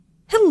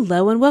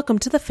Hello and welcome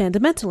to the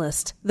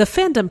Fandomentalist, the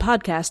fandom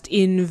podcast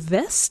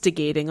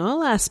investigating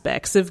all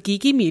aspects of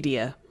geeky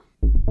media.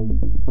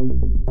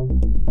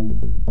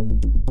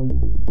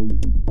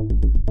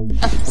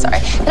 Sorry,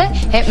 did I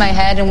hit my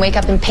head and wake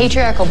up in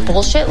patriarchal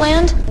bullshit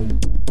land?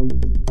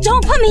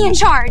 Don't put me in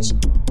charge!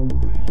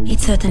 It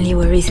certainly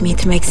worries me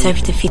to make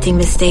self-defeating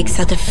mistakes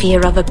out of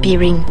fear of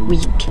appearing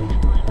weak.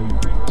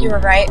 You were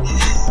right.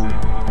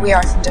 We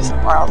are from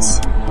different worlds.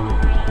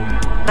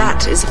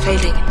 That is a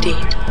failing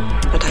indeed,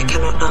 but I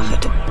cannot laugh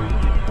at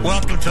it.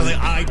 Welcome to the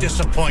I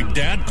Disappoint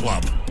Dad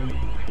Club.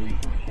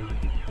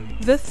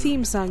 The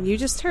theme song you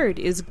just heard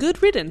is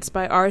Good Riddance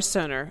by R.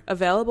 Stoner,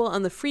 available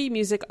on the Free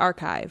Music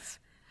Archive.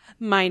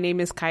 My name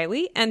is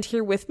Kylie, and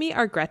here with me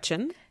are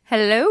Gretchen.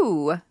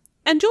 Hello.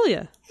 And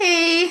Julia.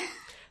 Hey.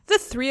 The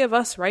three of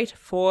us write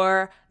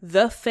for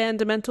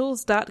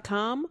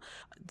thefandamentals.com,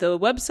 the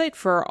website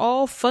for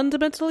all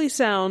fundamentally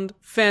sound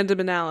fandom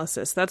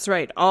analysis. That's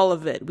right, all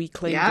of it. We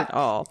claimed it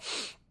all.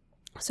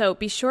 So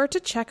be sure to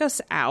check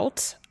us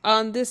out.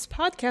 On this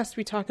podcast,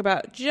 we talk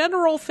about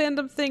general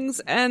fandom things,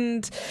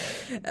 and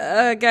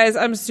guys,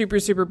 I'm super,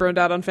 super burned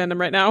out on fandom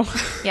right now.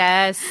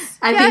 Yes.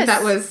 I think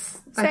that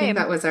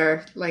was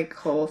our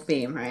whole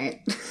theme,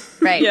 right?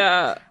 Right.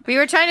 Yeah. We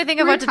were trying to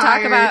think of what to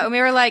talk about, and we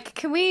were like,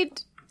 can we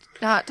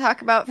not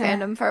talk about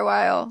fandom for a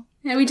while?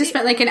 Yeah, we just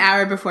spent an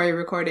hour before we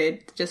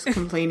recorded just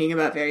complaining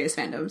about various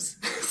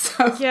fandoms.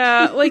 So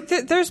yeah,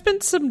 there's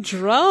been some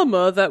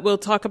drama that we'll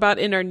talk about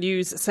in our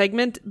news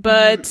segment,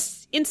 but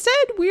instead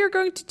we are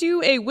going to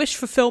do a wish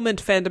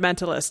fulfillment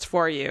Fandomentalist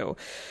for you.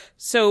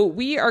 So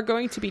we are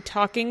going to be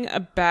talking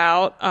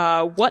about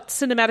what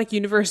cinematic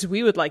universe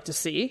we would like to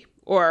see,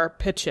 or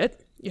pitch it,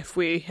 if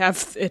we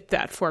have it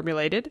that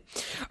formulated.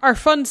 Our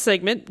fun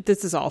segment,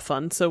 this is all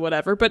fun, so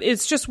whatever, but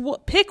it's just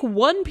pick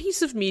one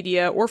piece of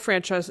media or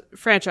franchise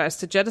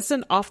to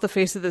jettison off the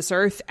face of this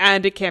earth,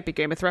 and it can't be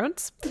Game of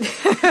Thrones.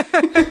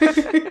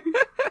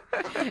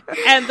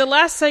 And the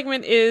last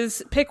segment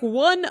is pick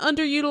one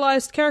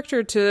underutilized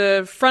character to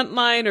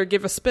frontline or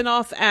give a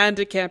spin-off, and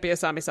it can't be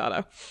Asami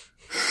Sato.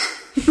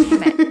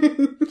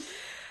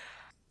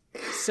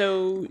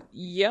 So,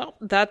 yeah,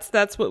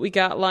 that's what we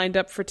got lined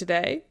up for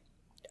today.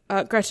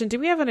 Gretchen, do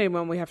we have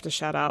anyone we have to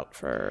shout out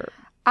for?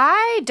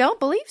 I don't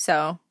believe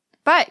so.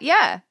 But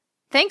yeah,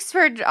 thanks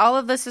for all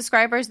of the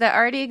subscribers that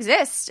already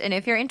exist. And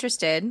if you're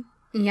interested,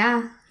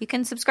 you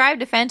can subscribe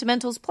to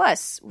Fandomentals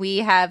Plus. We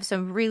have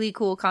some really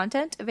cool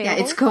content available.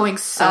 Yeah, it's going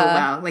so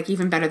well.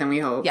 Even better than we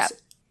hoped. Yeah.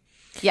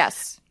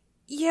 Yes.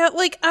 Yeah,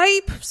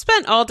 I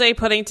spent all day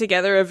putting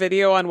together a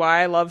video on why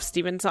I love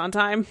Steven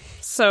Sondheim.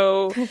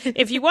 So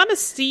if you want to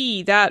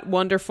see that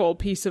wonderful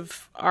piece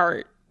of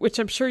art, which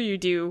I'm sure you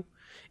do,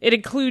 it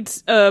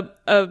includes a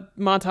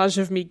montage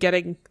of me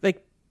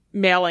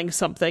mailing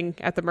something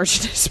at the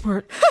merchandise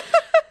mart.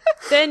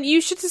 Then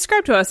you should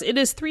subscribe to us. It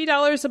is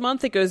 $3 a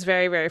month. It goes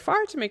very, very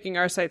far to making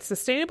our site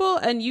sustainable,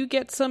 and you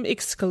get some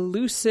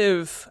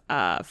exclusive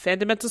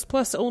Fandomentals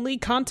Plus only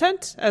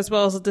content, as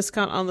well as a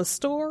discount on the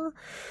store.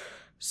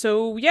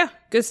 So yeah,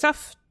 good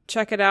stuff.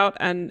 Check it out.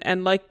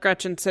 And like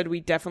Gretchen said,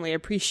 we definitely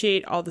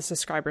appreciate all the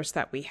subscribers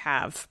that we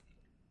have.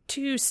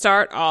 To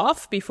start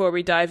off, before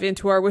we dive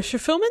into our wish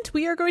fulfillment,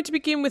 we are going to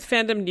begin with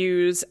fandom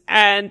news,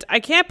 and I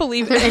can't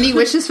believe... Are there any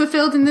wishes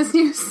fulfilled in this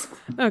news?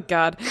 Oh,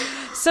 God.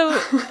 So,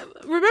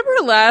 remember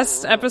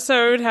last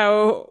episode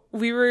how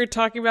we were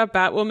talking about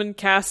Batwoman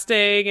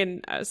casting,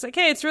 and I was like,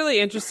 hey, it's really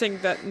interesting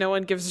that no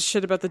one gives a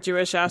shit about the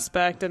Jewish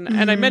aspect, and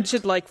I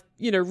mentioned,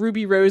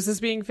 Ruby Rose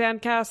as being fan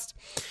cast.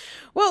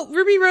 Well,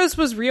 Ruby Rose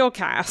was real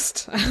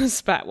cast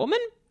as Batwoman.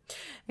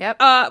 Yep.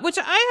 Which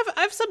I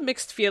have some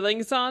mixed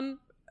feelings on.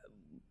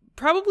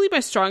 Probably my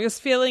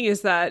strongest feeling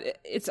is that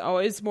it's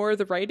always more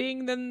the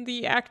writing than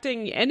the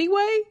acting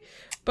anyway.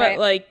 But,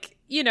 right.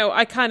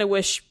 I kind of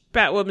wish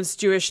Batwoman's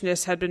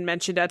Jewishness had been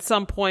mentioned at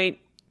some point.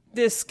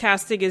 This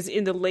casting is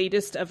in the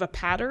latest of a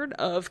pattern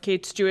of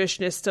Kate's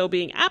Jewishness still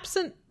being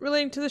absent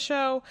relating to the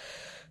show.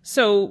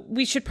 So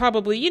we should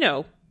probably,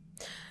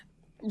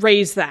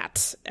 raise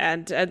that.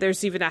 And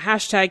there's even a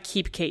hashtag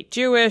Keep Kate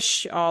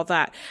Jewish, all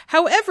that.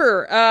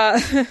 However,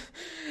 other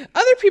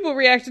people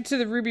reacted to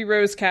the Ruby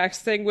Rose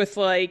casting with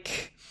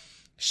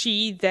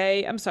she,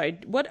 they. I'm sorry,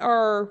 what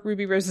are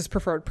Ruby Rose's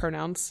preferred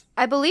pronouns?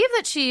 I believe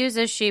that she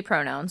uses she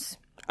pronouns.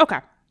 Okay.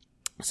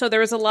 So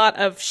there was a lot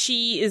of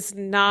she is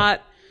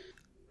not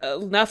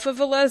enough of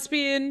a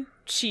lesbian.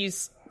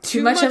 She's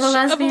too much of a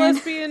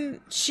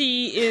lesbian.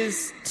 She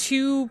is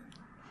too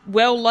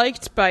well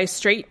liked by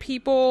straight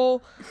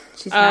people.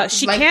 She's not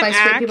she liked can't by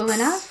straight act. people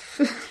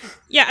enough.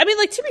 Yeah,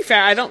 to be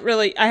fair,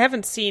 I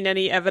haven't seen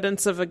any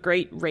evidence of a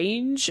great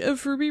range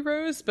of Ruby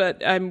Rose,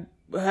 but I'm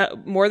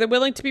more than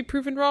willing to be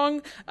proven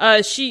wrong.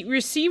 She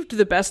received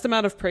the best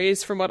amount of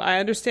praise, from what I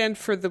understand,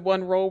 for the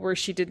one role where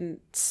she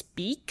didn't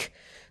speak.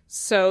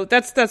 So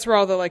that's where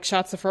all the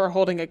shots of her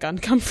holding a gun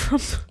come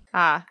from.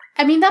 Ah.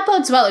 That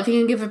bodes well if you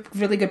can give a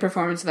really good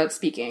performance without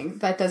speaking.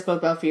 That does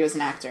bode well for you as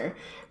an actor.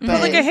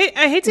 But I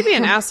hate to be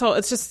an asshole.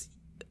 It's just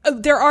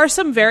there are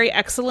some very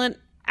excellent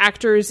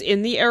actors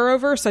in the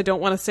Arrowverse. I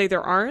don't want to say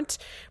there aren't,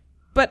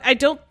 but I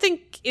don't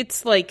think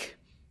it's, like,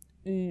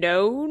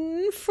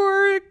 known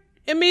for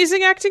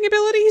amazing acting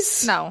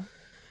abilities. No.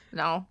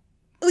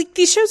 Like,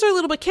 these shows are a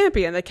little bit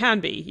campy, and they can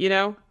be, you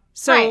know?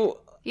 So right.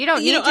 You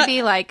don't need to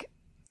be, like,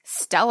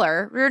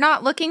 stellar. We're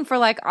not looking for,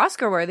 like,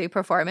 Oscar-worthy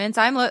performance.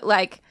 I'm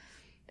like,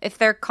 if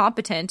they're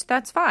competent,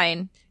 that's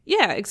fine.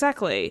 Yeah,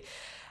 exactly.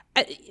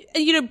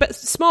 You know, but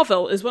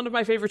Smallville is one of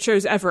my favorite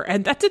shows ever,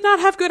 and that did not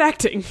have good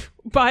acting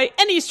by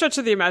any stretch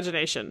of the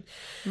imagination.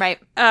 Right.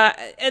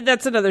 And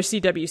that's another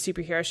CW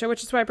superhero show,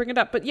 which is why I bring it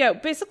up. But yeah,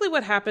 basically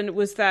what happened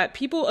was that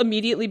people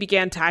immediately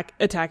began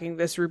attacking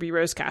this Ruby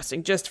Rose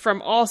casting, just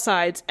from all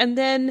sides. And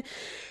then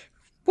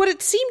what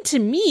it seemed to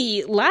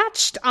me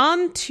latched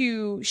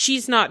onto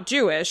She's Not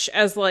Jewish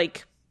as,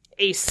 like,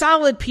 a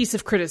solid piece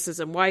of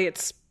criticism, why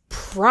it's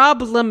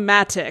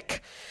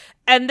problematic.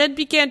 And then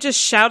began just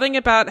shouting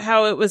about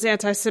how it was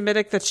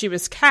anti-Semitic that she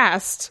was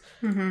cast,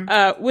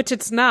 which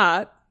it's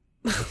not.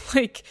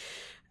 Like,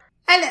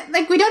 and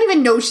like we don't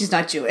even know she's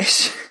not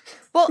Jewish.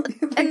 Well,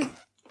 and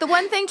the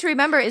one thing to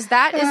remember is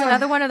that is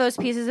another one of those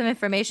pieces of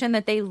information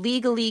that they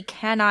legally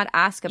cannot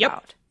ask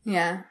about.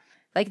 Yeah,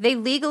 like they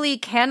legally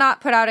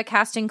cannot put out a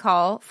casting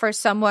call for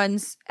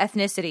someone's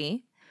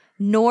ethnicity,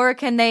 nor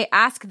can they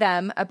ask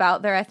them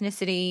about their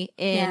ethnicity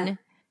in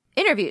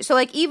interview. So,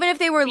 like, even if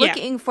they were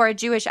looking for a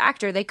Jewish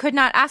actor, they could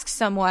not ask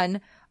someone,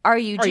 are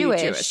you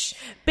Jewish?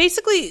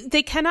 Basically,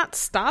 they cannot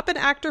stop an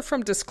actor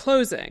from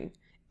disclosing,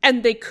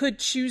 and they could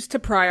choose to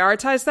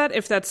prioritize that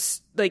if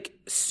that's, like,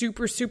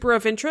 super, super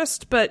of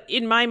interest. But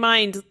in my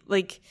mind,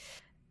 like,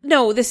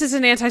 no, this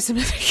isn't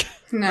anti-Semitic.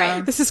 No.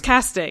 Right? This is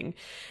casting.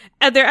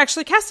 And they're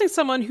actually casting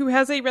someone who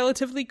has a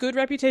relatively good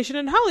reputation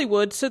in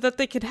Hollywood so that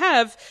they could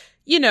have,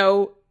 you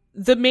know,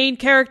 the main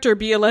character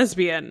be a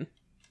lesbian.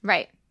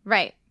 Right.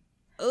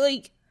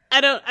 Like,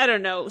 I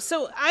don't know.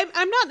 So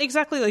I'm not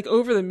exactly, like,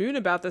 over the moon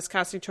about this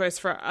casting choice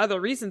for other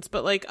reasons,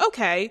 but, like,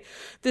 okay,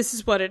 this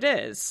is what it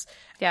is.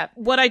 Yeah.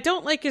 What I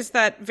don't like is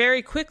that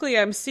very quickly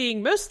I'm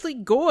seeing mostly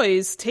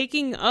goys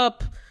taking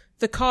up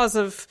the cause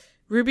of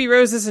Ruby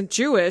Rose isn't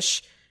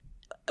Jewish,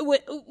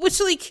 which,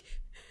 like,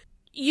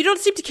 you don't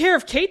seem to care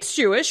if Kate's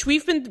Jewish.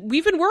 We've been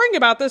worrying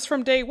about this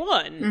from day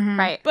one.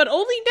 Right. But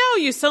only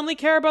now you suddenly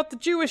care about the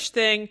Jewish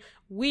thing.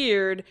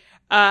 Weird.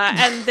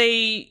 And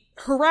they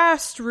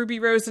harassed Ruby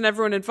Rose and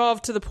everyone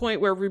involved to the point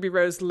where Ruby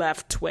Rose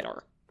left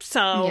Twitter.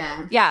 So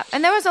yeah,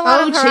 and there was a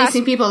lot of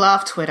chasing people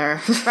off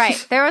Twitter.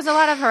 Right, there was a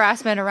lot of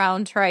harassment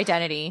around her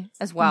identity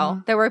as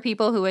well. There were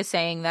people who were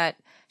saying that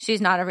she's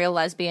not a real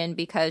lesbian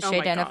because she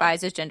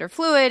identifies as gender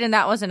fluid, and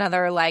that was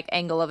another, like,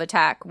 angle of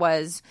attack.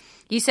 Was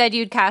you said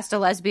you'd cast a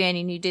lesbian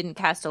and you didn't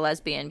cast a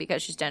lesbian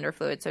because she's gender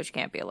fluid, so she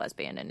can't be a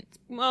lesbian, and it's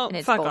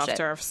fuck bullshit. Off,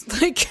 turfs.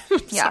 Like,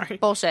 sorry,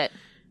 bullshit.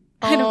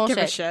 I don't give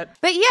a shit.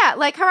 But yeah,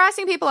 like,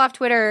 harassing people off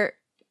Twitter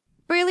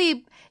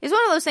really is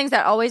one of those things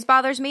that always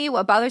bothers me.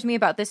 What bothers me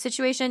about this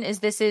situation is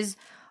this is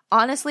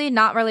honestly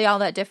not really all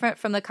that different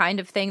from the kind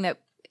of thing that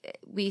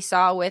we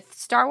saw with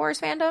Star Wars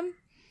fandom.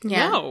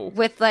 Yeah. No.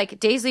 With, like,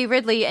 Daisy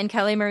Ridley and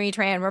Kelly Marie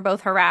Tran were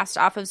both harassed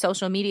off of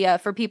social media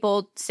for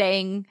people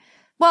saying,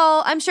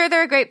 well, I'm sure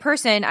they're a great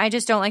person, I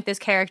just don't like this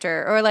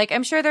character. Or, like,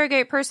 I'm sure they're a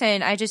great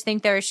person, I just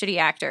think they're a shitty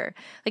actor.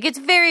 Like, it's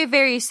very,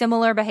 very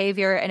similar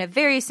behavior and a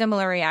very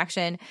similar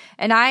reaction.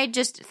 And I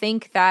just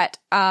think that,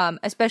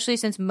 especially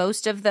since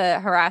most of the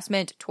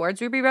harassment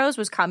towards Ruby Rose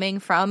was coming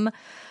from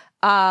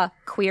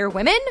queer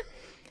women,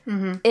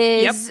 so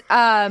it's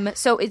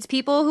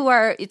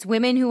it's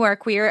women who are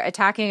queer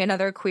attacking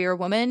another queer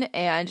woman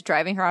and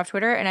driving her off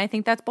Twitter. And I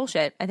think that's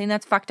bullshit. I think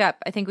that's fucked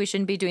up. I think we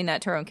shouldn't be doing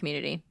that to our own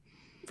community.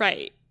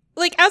 Right.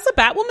 Like, as a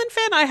Batwoman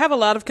fan, I have a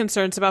lot of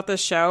concerns about this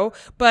show,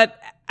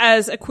 but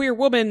as a queer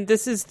woman,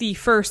 this is the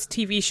first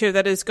TV show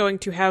that is going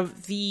to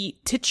have the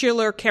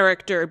titular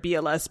character be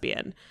a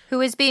lesbian. Who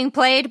is being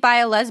played by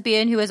a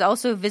lesbian who is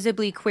also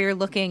visibly queer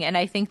looking, and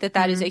I think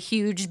that is a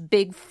huge,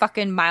 big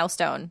fucking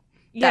milestone.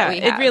 Yeah,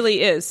 it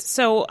really is.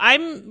 So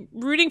I'm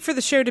rooting for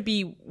the show to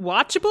be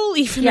watchable,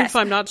 even if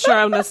I'm not sure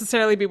I'll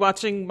necessarily be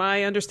watching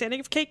my understanding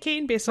of Kate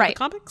Kane based on the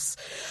comics.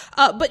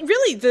 But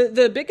really,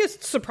 the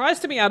biggest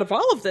surprise to me out of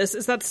all of this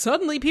is that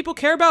suddenly people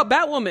care about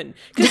Batwoman.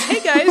 Because, hey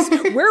guys,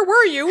 where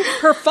were you?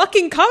 Her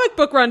fucking comic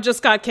book run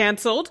just got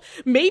canceled.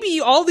 Maybe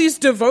all these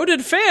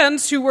devoted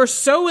fans who were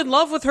so in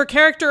love with her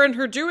character and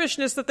her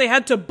Jewishness that they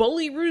had to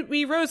bully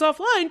Ruby Rose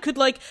offline could,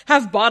 like,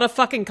 have bought a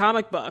fucking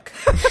comic book.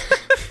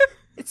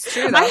 It's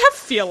true, though. I have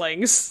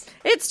feelings.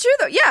 It's true,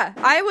 though. Yeah,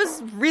 I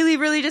was really,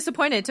 really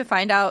disappointed to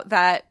find out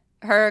that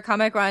her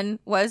comic run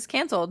was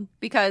canceled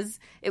because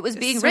it was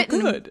being written.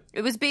 Good.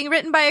 It was being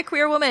written by a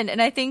queer woman,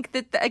 and I think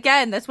that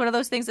again, that's one of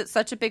those things that's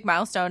such a big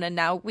milestone, and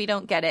now we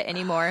don't get it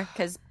anymore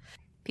because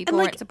people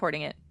weren't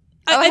supporting it.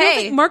 I don't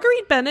think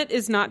Marguerite Bennett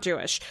is not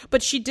Jewish,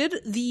 but she did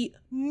the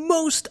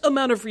most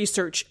amount of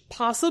research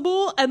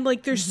possible, and,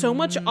 like, there's so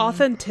much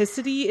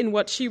authenticity in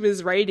what she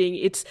was writing.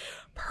 It's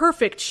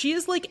perfect. She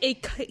is like a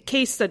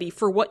case study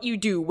for what you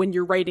do when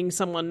you're writing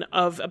someone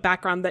of a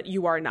background that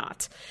you are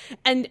not.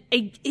 And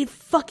it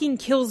fucking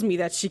kills me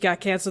that she got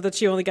canceled, that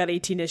she only got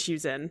 18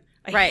 issues in.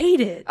 I hate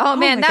it. Oh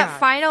man, that God.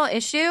 final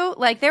issue,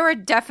 like there were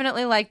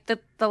definitely like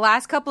the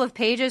last couple of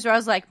pages where I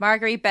was like,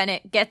 Marguerite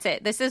Bennett gets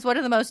it. This is one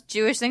of the most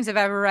Jewish things I've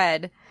ever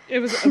read. It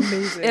was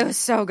amazing. It was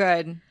so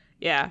good.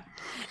 Yeah.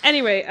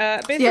 Anyway,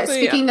 basically... Yeah,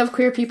 speaking of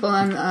queer people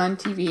on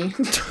TV.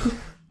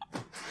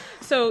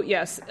 So,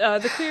 yes,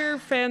 the queer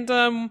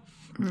fandom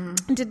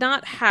did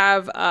not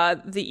have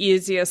the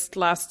easiest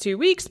last 2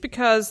 weeks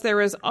because there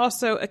was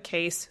also a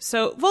case.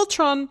 So,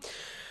 Voltron,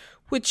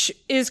 which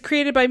is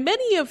created by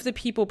many of the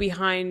people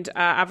behind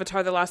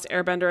Avatar: The Last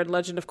Airbender and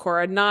Legend of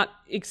Korra, not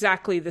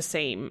exactly the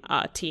same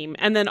team,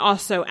 and then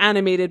also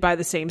animated by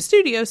the same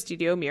studio,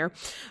 Studio Mir.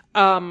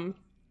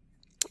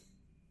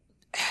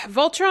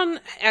 Voltron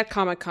at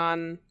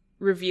Comic-Con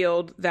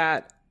revealed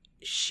that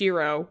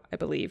Shiro, I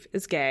believe,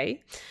 is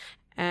gay.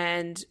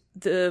 And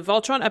the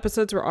Voltron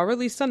episodes were all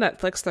released on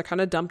Netflix. They're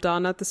kind of dumped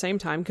on at the same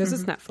time because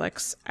it's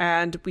Netflix.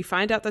 And we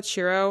find out that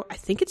Shiro, I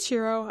think it's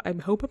Shiro, I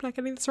hope I'm not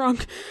getting this wrong,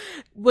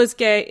 was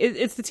gay.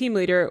 It's the team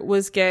leader,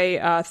 was gay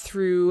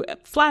through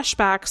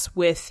flashbacks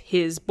with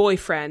his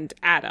boyfriend,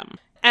 Adam.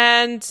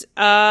 And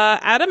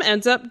Adam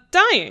ends up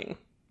dying.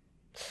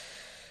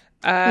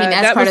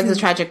 That's part of the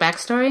tragic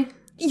backstory?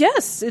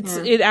 Yes,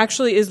 it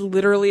actually is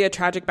literally a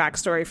tragic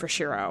backstory for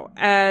Shiro.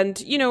 And,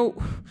 you know,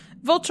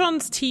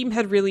 Voltron's team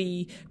had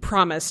really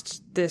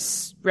promised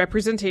this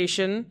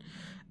representation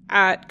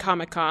at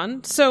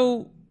Comic-Con.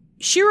 So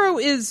Shiro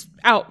is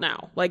out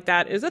now. Like,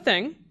 that is a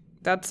thing.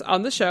 That's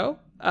on the show.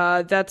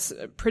 That's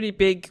a pretty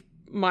big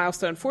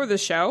milestone for the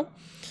show.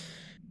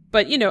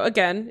 But, you know,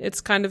 again, it's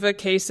kind of a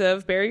case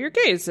of bury your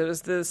gaze. It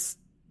was this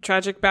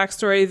tragic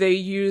backstory. They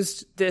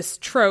used this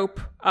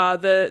trope.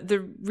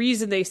 The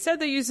reason they said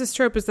they used this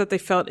trope is that they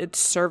felt it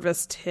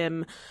serviced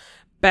him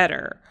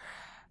better.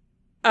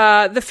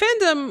 The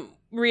fandom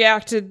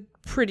reacted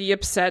pretty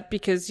upset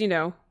because, you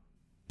know,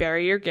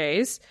 bury your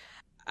gaze.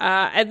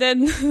 And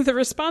then the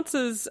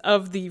responses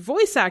of the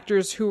voice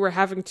actors who were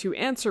having to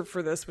answer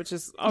for this, which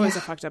is always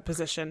a fucked up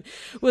position,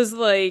 was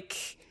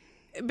like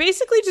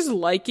basically just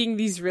liking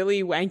these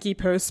really wanky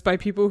posts by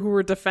people who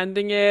were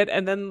defending it.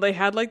 And then they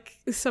had like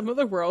some of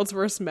the world's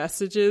worst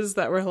messages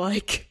that were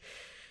like,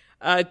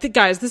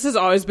 guys, this has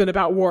always been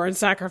about war and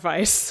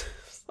sacrifice.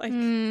 Like,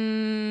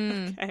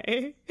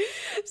 okay.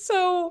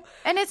 So,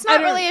 and it's not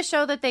really a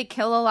show that they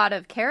kill a lot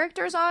of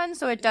characters on,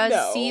 so it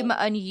does seem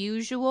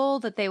unusual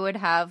that they would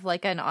have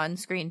like an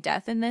on-screen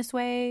death in this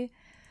way.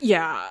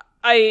 Yeah,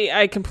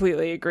 I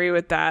completely agree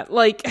with that.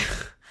 Like,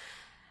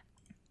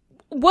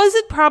 was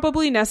it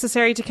probably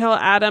necessary to kill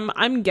Adam?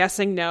 I'm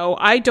guessing no.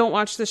 I don't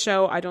watch the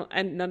show.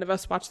 And none of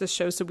us watch this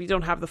show, so we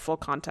don't have the full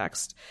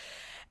context.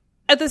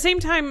 At the same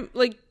time,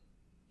 like,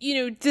 you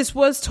know, this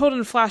was told in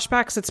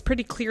flashbacks. It's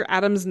pretty clear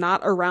Adam's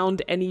not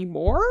around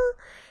anymore.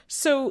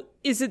 So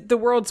is it the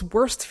world's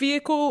worst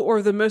vehicle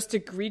or the most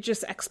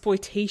egregious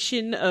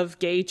exploitation of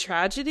gay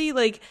tragedy?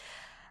 Like,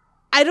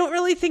 I don't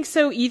really think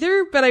so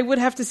either, but I would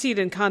have to see it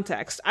in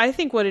context. I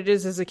think what it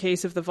is a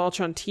case of the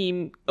Voltron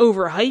team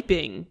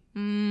overhyping,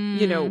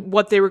 you know,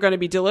 what they were going to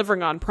be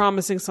delivering on,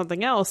 promising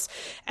something else.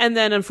 And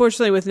then,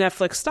 unfortunately, with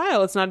Netflix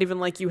style, it's not even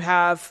like you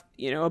have,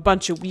 you know, a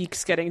bunch of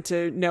weeks getting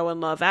to know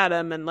and love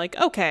Adam and like,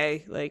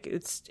 okay, like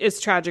it's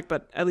tragic,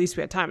 but at least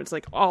we had time. It's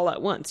like all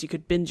at once. You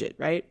could binge it,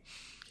 right?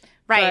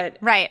 Right.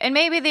 And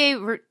maybe they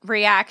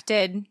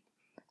reacted.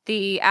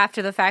 The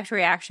after the fact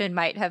reaction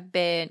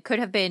could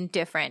have been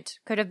different,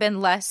 could have been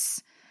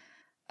less,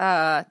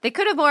 they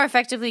could have more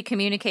effectively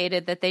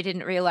communicated that they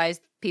didn't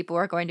realize people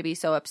were going to be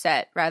so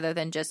upset rather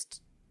than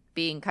just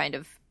being kind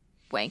of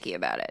wanky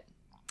about it.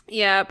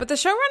 Yeah, but the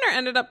showrunner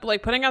ended up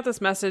like putting out this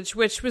message,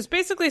 which was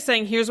basically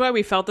saying, here's why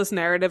we felt this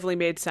narratively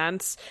made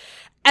sense.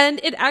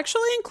 And it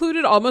actually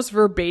included almost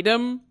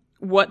verbatim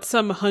what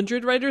some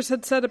 100 writers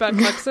had said about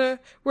Clexa,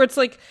 where it's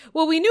like,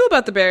 well, we knew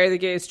about the bury the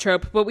gaze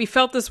trope, but we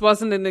felt this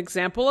wasn't an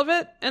example of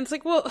it. And it's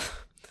like, well,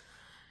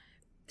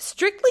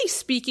 strictly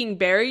speaking,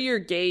 bury your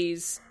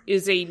gaze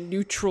is a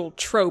neutral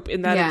trope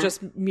in that it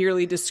just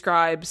merely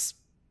describes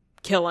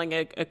killing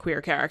a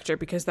queer character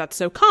because that's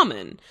so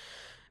common.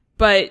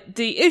 But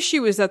the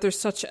issue is that there's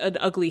such an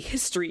ugly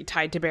history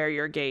tied to bury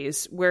your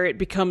gaze where it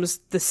becomes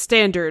the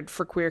standard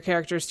for queer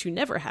characters to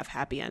never have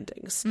happy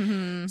endings.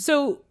 Mm-hmm.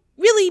 So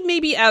really,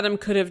 maybe Adam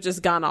could have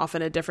just gone off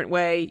in a different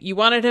way. You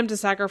wanted him to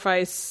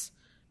sacrifice,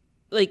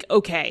 like,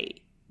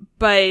 okay.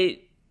 But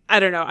I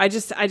don't know. I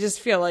just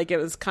feel like it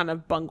was kind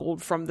of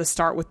bungled from the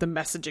start with the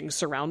messaging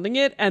surrounding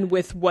it and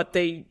with what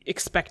they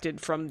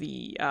expected from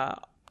the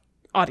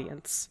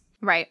audience.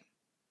 Right.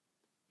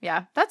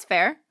 Yeah, that's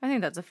fair. I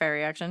think that's a fair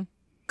reaction.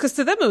 Because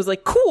to them it was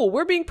like, cool,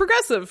 we're being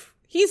progressive.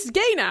 He's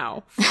gay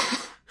now.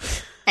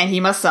 And he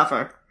must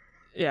suffer.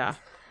 Yeah.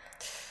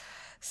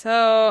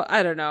 So,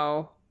 I don't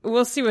know.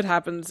 We'll see what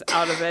happens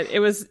out of it. It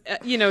was,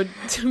 you know,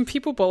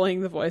 people bullying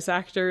the voice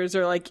actors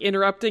or like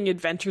interrupting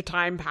Adventure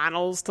Time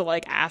panels to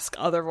like ask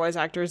other voice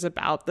actors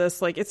about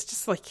this. Like, it's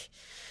just like,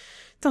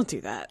 don't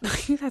do that.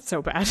 That's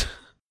so bad.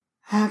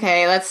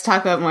 Okay, let's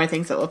talk about more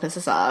things that will piss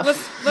us off.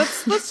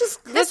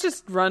 Let's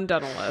just run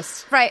down a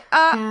list. Right.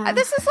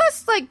 This is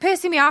less like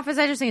pissing me off as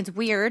I just think it's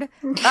weird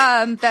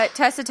that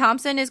Tessa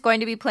Thompson is going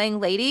to be playing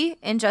Lady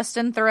in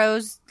Justin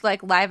Theroux's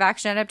like live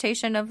action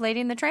adaptation of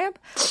Lady and the Tramp.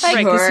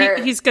 Like, right,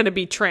 because he's going to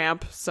be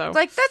Tramp. So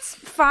like that's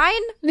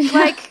fine.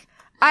 Like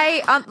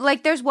I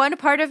like there's one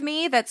part of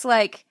me that's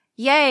like,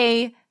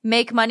 yay,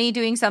 make money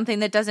doing something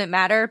that doesn't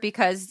matter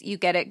because you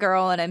get it,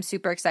 girl. And I'm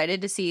super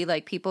excited to see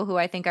like people who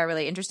I think are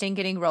really interesting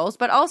getting roles.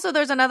 But also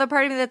there's another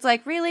part of me that's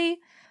like, really?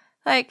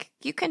 Like,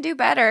 you can do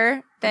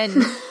better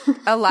than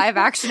a live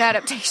action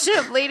adaptation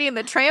of Lady and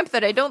the Tramp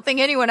that I don't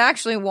think anyone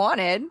actually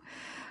wanted.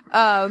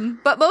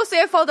 But mostly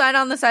I fall down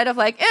on the side of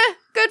like,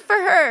 good for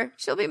her.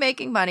 She'll be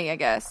making money, I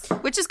guess.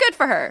 Which is good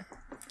for her.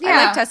 Yeah.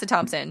 I like Tessa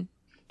Thompson.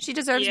 She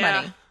deserves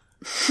money.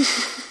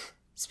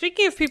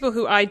 Speaking of people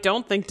who I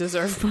don't think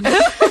deserve money,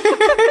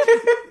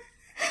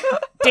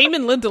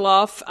 Damon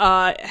Lindelof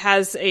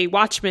has a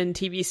Watchmen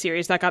TV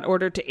series that got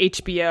ordered to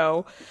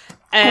HBO.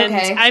 And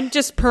I'm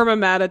just perma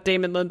mad at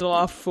Damon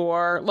Lindelof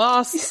for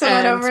Lost.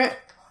 And over it.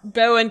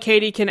 Bo and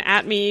Katie can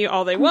at me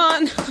all they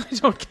want. I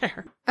don't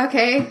care.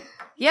 Okay.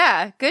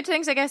 Yeah, good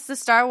things. I guess the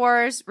Star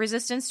Wars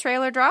Resistance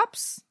trailer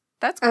drops.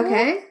 That's cool.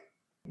 Okay.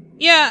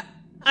 Yeah.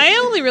 I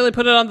only really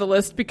put it on the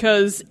list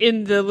because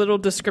in the little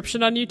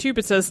description on YouTube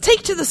it says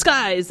 "Take to the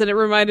skies," and it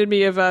reminded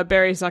me of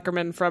Barry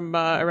Zuckerman from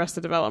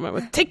Arrested Development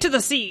with "Take to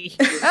the sea."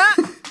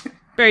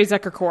 Barry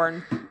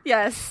Zuckercorn.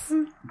 Yes,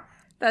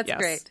 that's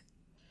great.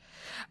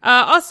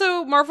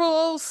 Also,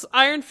 Marvel's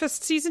Iron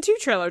Fist season 2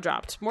 trailer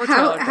dropped. More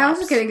trailer drops. How is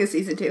it getting a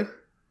season 2?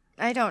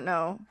 I don't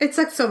know. It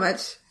sucked so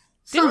much.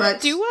 Didn't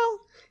it do well?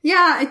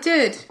 Yeah, it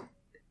did.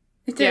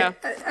 It did. Yeah.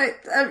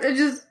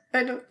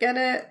 I don't get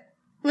it.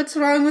 What's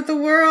wrong with the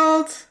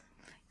world?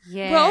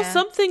 Yeah. Well,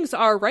 some things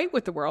are right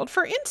with the world.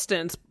 For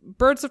instance,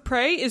 Birds of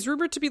Prey is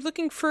rumored to be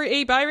looking for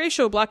a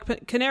biracial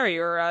Black Canary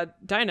or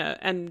Dinah,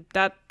 and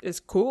that is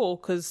cool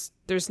because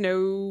there's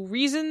no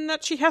reason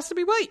that she has to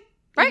be white,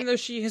 even though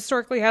she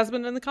historically has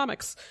been in the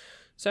comics.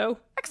 So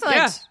excellent.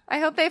 Yeah. I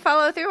hope they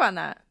follow through on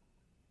that.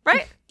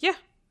 Right? Yeah.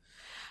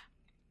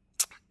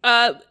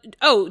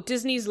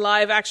 Disney's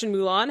live-action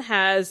Mulan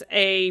has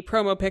a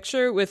promo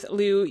picture with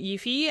Liu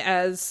Yifei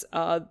as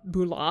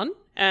Mulan.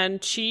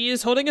 And she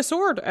is holding a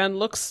sword and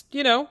looks,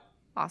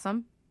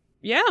 awesome.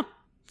 Yeah.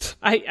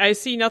 I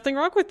see nothing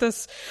wrong with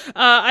this.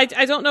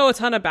 I don't know a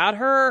ton about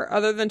her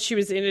other than she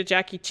was in a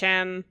Jackie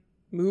Chan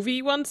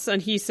movie once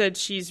and he said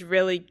she's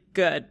really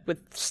good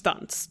with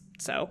stunts.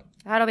 So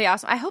that'll be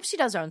awesome. I hope she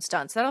does her own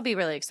stunts. That'll be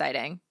really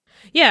exciting.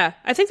 Yeah,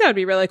 I think that would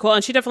be really cool.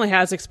 And she definitely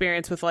has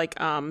experience with like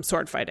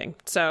sword fighting.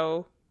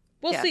 So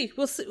we'll see.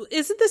 We'll see.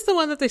 Isn't this the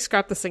one that they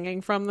scrapped the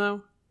singing from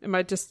though? Am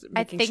I just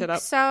making shit up? I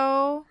think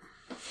so.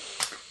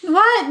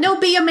 What? No,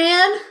 be a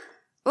man?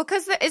 Well,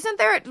 because isn't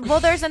there? Well,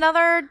 there's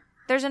another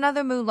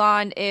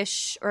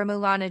Mulan-ish or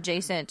Mulan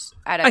adjacent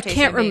adaptation.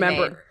 I can't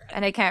remember,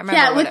 and I can't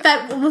remember.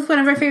 Yeah, with one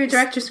of our favorite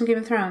directors from Game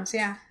of Thrones.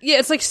 Yeah,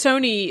 it's like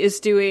Sony is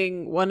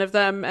doing one of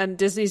them and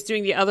Disney's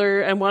doing the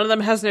other, and one of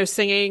them has no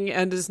singing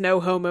and is no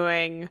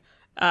homoing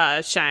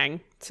Shang.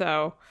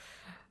 So,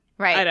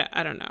 right,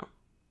 I don't know.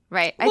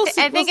 Right,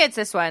 I think it's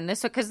this one.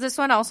 Because this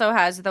one also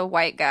has the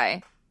white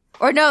guy.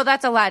 Or no,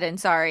 that's Aladdin.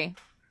 Sorry,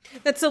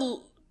 that's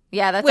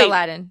Wait,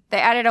 Aladdin. They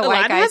added a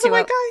white guy. Has a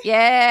white guy?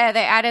 Yeah,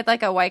 they added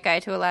like a white guy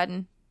to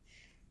Aladdin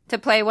to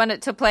play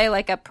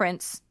like a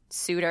prince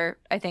suitor,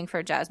 I think,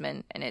 for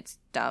Jasmine, and it's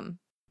dumb.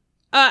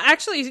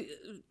 Actually,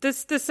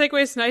 this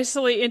segues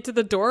nicely into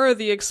the Dora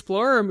the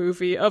Explorer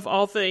movie of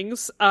all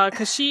things,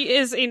 because she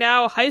is a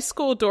now high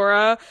school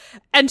Dora,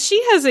 and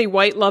she has a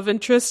white love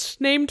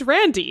interest named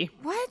Randy.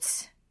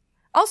 What?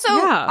 Also,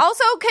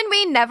 can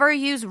we never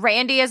use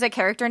Randy as a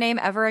character name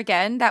ever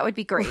again? That would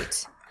be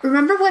great.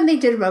 Remember when they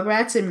did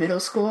Rugrats in middle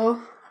school?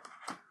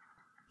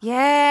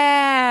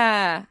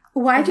 Yeah.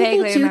 Why do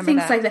they do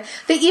things like that?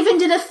 They even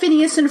did a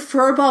Phineas and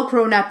Furball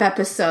grown-up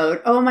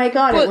episode. Oh my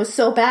god, it was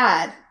so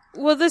bad.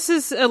 Well, this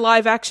is a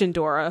live-action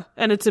Dora,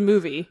 and it's a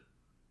movie.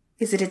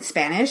 Is it in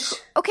Spanish?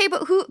 Okay,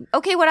 but what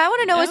I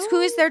want to know is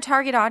who is their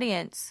target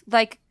audience?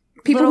 Like,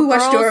 people who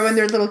watch Dora when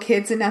they're little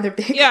kids and now they're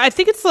big? Yeah, I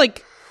think it's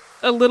like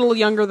a little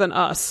younger than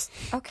us.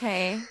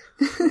 Okay.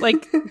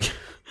 Like...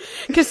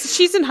 Because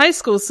she's in high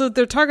school, so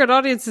their target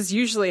audience is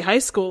usually high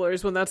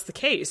schoolers when that's the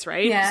case,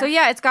 right? Yeah. So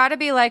yeah, it's got to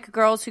be like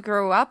girls who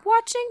grew up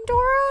watching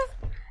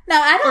Dora. No,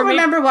 I don't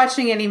remember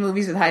watching any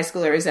movies with high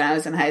schoolers when I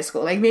was in high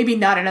school. Like, maybe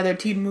not another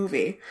teen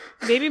movie.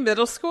 Maybe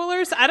middle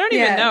schoolers? I don't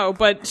even know,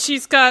 but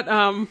she's got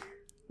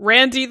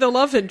Randy the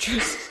love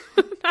interest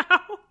now.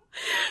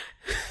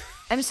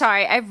 I'm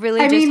sorry, I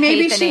really maybe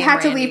hate the she name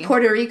had to Randy. leave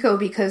Puerto Rico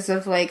because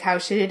of like how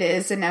shit it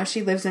is, and now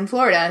she lives in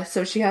Florida,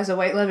 so she has a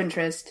white love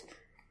interest.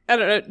 I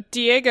don't know.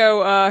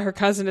 Diego, her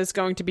cousin, is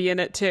going to be in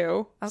it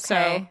too. Okay.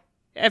 So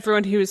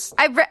everyone who's...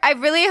 I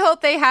really hope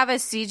they have a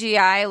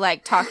CGI,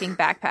 like, talking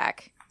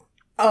backpack.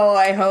 Oh,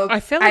 I hope. I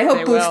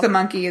hope Boots the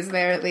Monkey is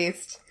there at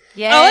least.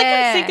 Yeah. All I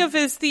can think of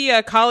is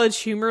the College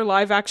Humor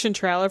live-action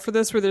trailer for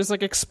this, where there's,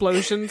 like,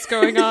 explosions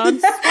going on.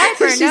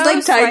 She's,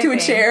 like, tied to a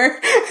chair.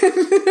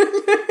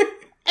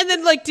 And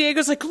then, like,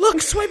 Diego's like, look,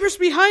 Swiper's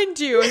behind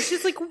you. And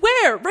she's like,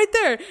 where? Right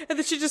there. And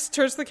then she just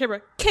turns to the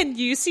camera. Can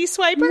you see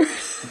Swiper?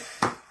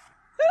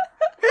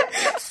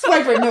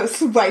 Swiper knows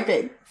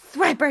swiping.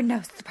 Swiper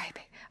knows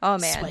swiping. Oh,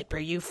 man.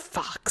 Swiper, you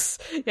fox.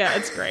 Yeah,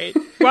 it's great.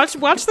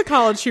 Watch the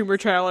College Humor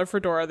trailer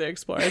for Dora the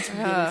Explorer. It's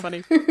really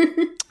funny.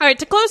 All right,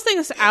 to close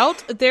things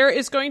out, there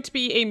is going to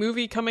be a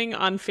movie coming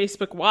on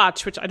Facebook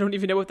Watch, which I don't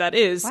even know what that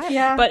is. What?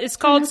 Yeah, but it's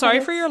called Sorry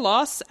for Your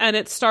Loss, and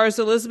it stars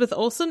Elizabeth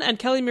Olsen and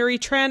Kelly Marie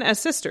Tran as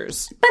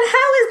sisters. But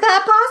how is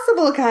that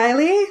possible,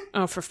 Kylie?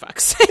 Oh, for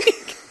fuck's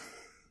sake.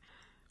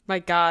 My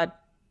God.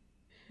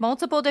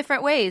 Multiple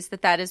different ways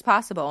that is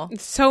possible.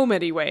 So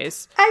many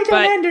ways. I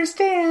don't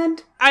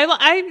understand.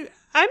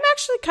 I'm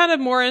actually kind of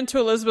more into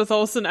Elizabeth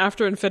Olsen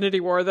after Infinity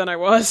War than I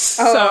was.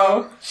 Oh,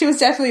 so she was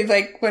definitely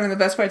like one of the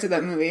best parts of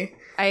that movie.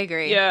 I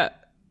agree.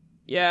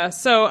 Yeah.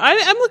 So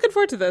I'm looking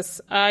forward to this.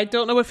 I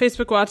don't know what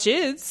Facebook Watch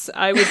is.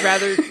 I would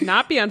rather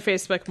not be on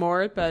Facebook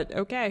more, but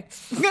okay.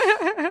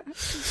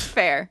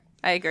 Fair.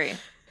 I agree.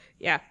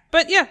 Yeah.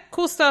 But yeah,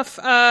 cool stuff.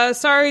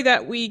 Sorry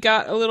that we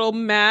got a little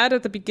mad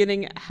at the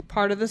beginning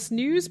part of this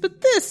news, but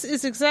this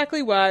is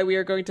exactly why we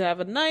are going to have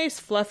a nice,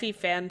 fluffy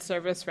fan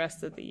service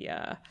rest of the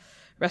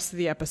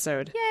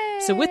episode. Yay!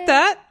 So with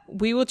that,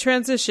 we will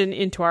transition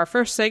into our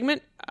first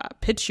segment,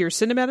 Pitch Your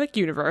Cinematic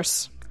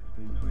Universe.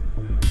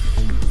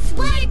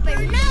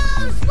 Swiper,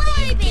 no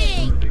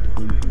swiping!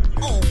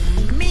 Oh,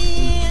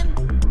 man!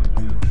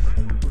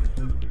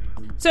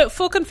 So,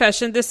 full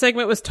confession, this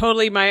segment was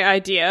totally my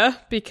idea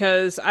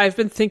because I've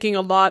been thinking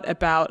a lot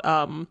about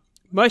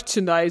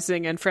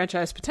merchandising and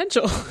franchise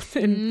potential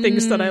and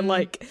things that I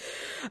like.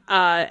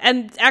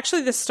 And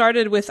actually this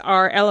started with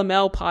our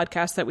LML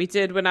podcast that we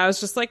did when I was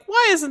just like,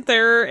 why isn't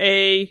there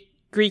a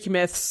Greek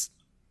myths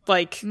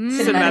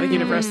cinematic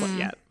universe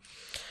yet?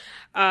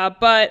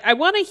 But I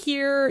want to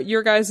hear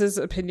your guys'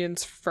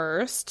 opinions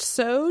first.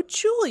 So,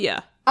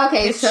 Julia.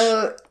 Okay,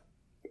 so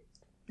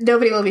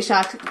nobody will be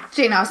shocked.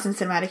 Jane Austen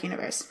cinematic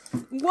universe.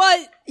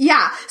 What?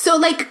 Yeah. So,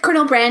 like,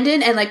 Colonel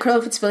Brandon and, like,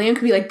 Colonel Fitzwilliam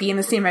could be, like, be in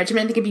the same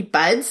regiment. They could be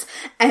buds.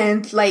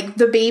 And, like,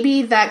 the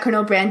baby that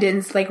Colonel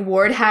Brandon's, like,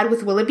 ward had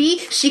with Willoughby,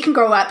 she can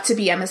grow up to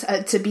be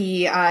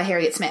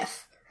Harriet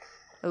Smith.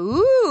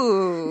 Ooh.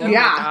 Oh, yeah.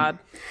 My God.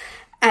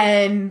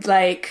 And,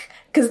 like,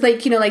 because,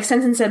 like, you know, like,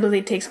 Sense and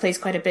Sensibility takes place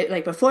quite a bit,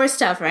 like, before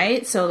stuff,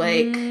 right? So,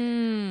 like,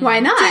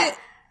 why not?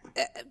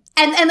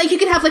 And like, you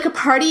could have, like, a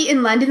party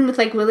in London with,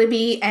 like,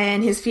 Willoughby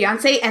and his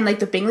fiancée, and, like,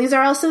 the Bingleys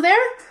are also there.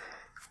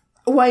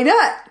 Why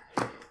not?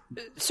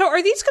 So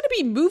are these going to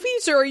be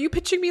movies, or are you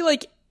pitching me,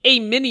 like, a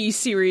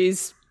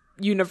mini-series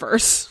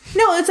universe?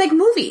 No, it's, like,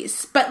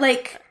 movies. But,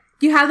 like,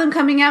 you have them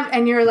coming out,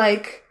 and you're,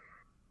 like,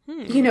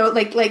 you know,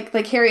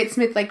 like Harriet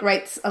Smith, like,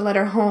 writes a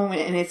letter home,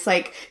 and it's,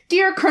 like,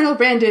 Dear Colonel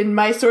Brandon,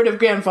 my sort of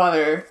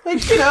grandfather.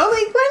 Like, you know,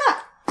 like, why not?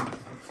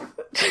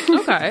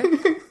 Okay.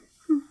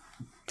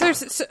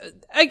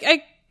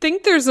 I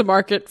think there's a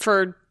market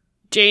for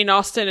Jane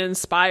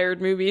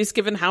Austen-inspired movies,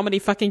 given how many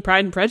fucking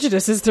Pride and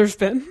Prejudices there's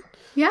been.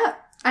 Yeah.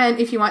 And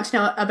if you want to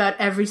know about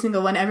every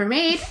single one ever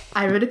made,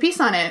 I wrote a piece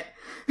on it.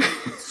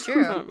 It's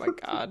true. Oh my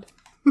God.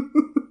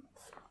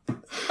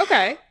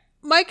 Okay.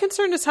 My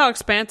concern is how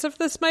expansive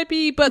this might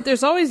be, but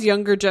there's always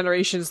younger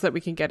generations that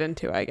we can get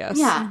into, I guess.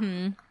 Yeah.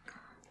 Mm-hmm.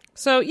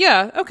 So,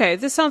 yeah, okay.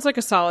 This sounds like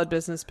a solid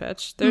business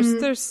pitch.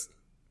 There's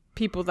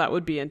people that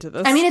would be into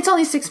this. I mean, it's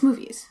only 6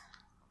 movies.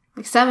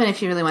 Like 7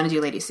 if you really want to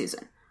do Lady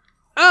Susan.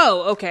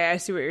 Oh, okay. I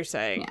see what you're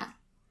saying. Yeah.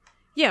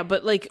 Yeah,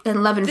 but like...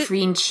 And Love and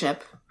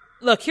Friendship.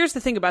 Look, here's the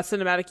thing about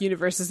cinematic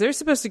universes. They're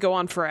supposed to go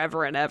on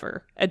forever and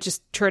ever and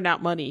just churn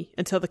out money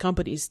until the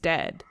company's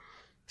dead.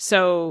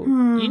 So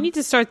you need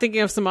to start thinking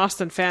of some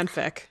Austen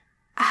fanfic.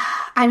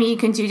 I mean, you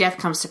can do Death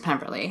Comes to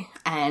Pemberley.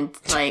 And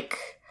like,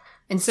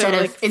 instead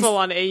of... full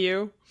on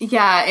AU?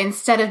 Yeah,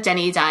 instead of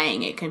Denny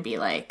dying, it can be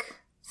like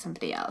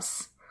somebody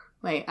else.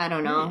 Like, I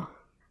don't know.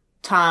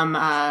 Tom,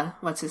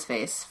 what's his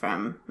face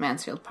from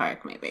Mansfield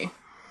Park, maybe.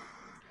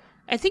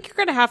 I think you're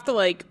gonna have to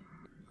like.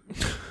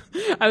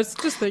 I was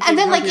just thinking, and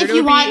then like if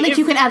you want, like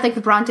you can add like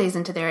the Brontes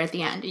into there at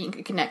the end, and you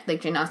can connect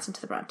like Jane Austen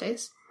to the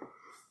Brontes.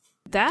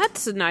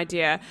 That's an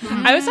idea.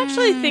 I was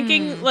actually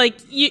thinking, like,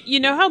 you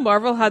know how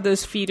Marvel had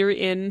those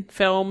feeder-in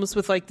films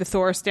with like the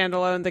Thor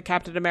standalone, the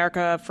Captain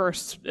America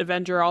First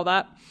Avenger, all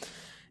that.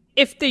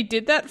 If they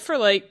did that for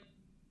like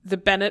the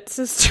Bennett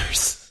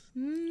sisters.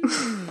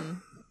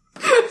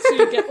 So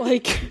you get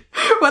like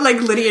what,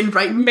 like Lydia and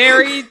Brighton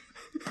married.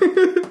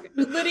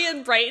 Lydia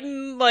and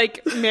Brighton,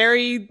 like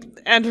Mary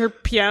and her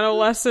piano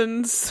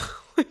lessons.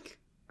 Like,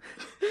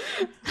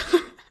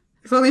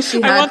 if only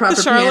she had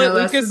proper piano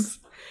lessons.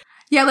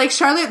 Yeah, like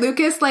Charlotte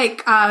Lucas,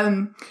 like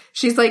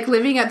she's like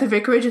living at the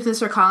vicarage with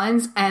Mr.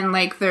 Collins, and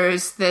like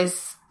there's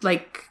this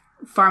like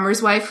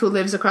farmer's wife who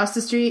lives across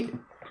the street,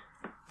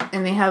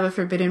 and they have a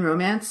forbidden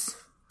romance.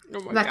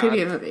 Oh my that God. could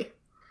be a movie.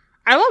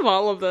 I love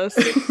all of this.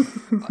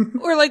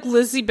 Or like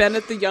Lizzie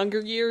Bennet the younger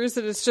years,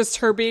 and it's just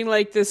her being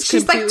like this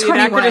she's completely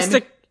like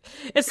anachronistic.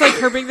 It's like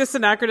her being this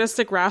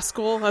anachronistic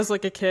rascal as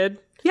like a kid.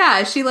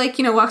 Yeah, she like,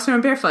 you know, walks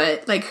around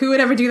barefoot. Like, who would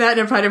ever do that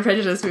in a Pride and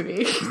Prejudice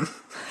movie?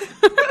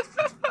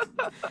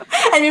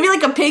 And maybe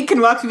like a pig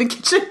can walk through the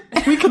kitchen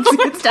and we can see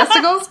its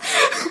testicles.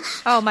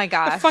 Oh my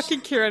gosh. The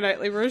fucking Keira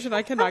Knightley version.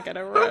 I cannot get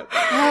over it.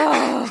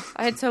 Oh,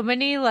 I had so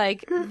many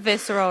like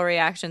visceral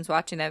reactions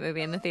watching that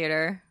movie in the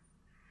theater.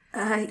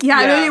 I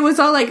mean, it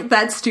was all like,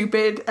 that's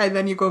stupid, and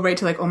then you go right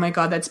to like, oh my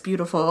god, that's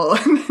beautiful.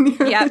 And then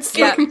you're yeah,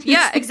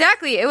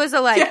 exactly. It was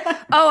oh,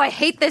 I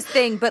hate this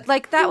thing, but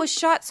like that was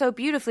shot so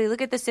beautifully. Look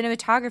at the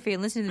cinematography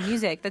and listen to the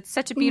music. That's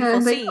such a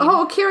beautiful scene. Like,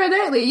 oh, Keira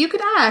Knightley, you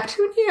could act.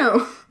 Who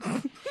knew?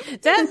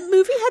 That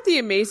movie had the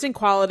amazing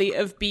quality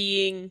of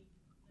being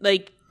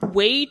like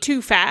way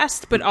too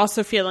fast, but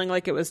also feeling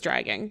like it was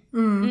dragging.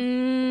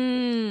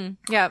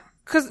 Yeah,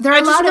 because there are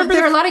a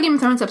lot of Game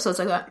of Thrones episodes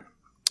like that.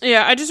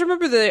 Yeah, I just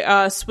remember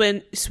the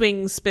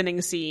swing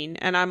spinning scene,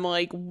 and I'm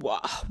like,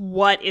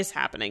 what is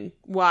happening?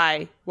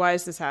 Why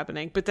is this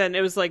happening? But then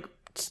it was like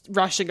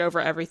rushing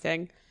over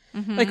everything.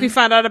 Mm-hmm. Like we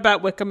found out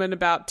about Wickham in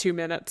about 2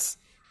 minutes.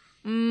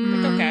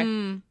 Like,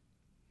 okay.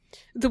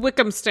 The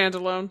Wickham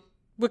standalone.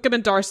 Wickham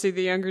and Darcy,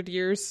 the younger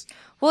years.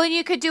 Well, and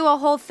you could do a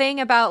whole thing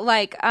about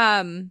like,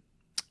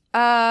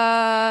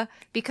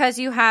 because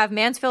you have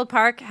Mansfield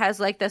Park has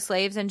like the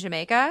slaves in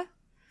Jamaica.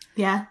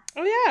 Yeah.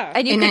 Oh yeah.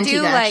 And you could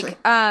do like,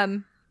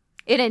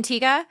 in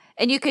Antigua,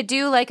 and you could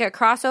do like a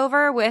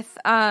crossover with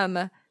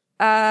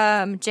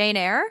Jane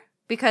Eyre,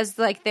 because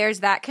like there's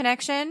that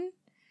connection,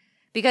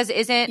 because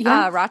isn't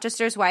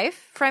Rochester's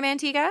wife from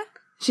Antigua?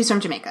 She's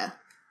from Jamaica.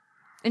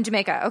 In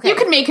Jamaica, okay. You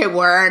could make it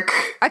work.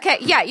 Okay,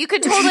 yeah, you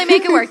could totally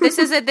make it work. This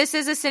is a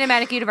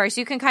cinematic universe.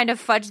 You can kind of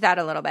fudge that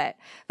a little bit.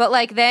 But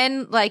like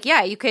then like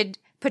you could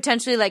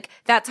potentially like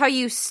that's how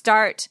you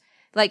start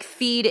like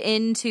feed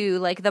into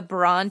like the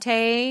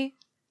Bronte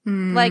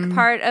like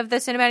part of the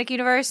cinematic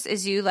universe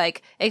is you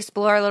like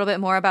explore a little bit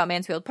more about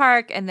Mansfield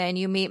Park, and then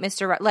you meet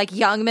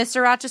young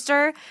Mr.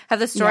 Rochester, have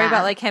the story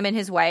about like him and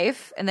his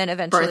wife, and then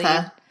eventually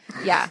Bertha.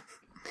 Yeah.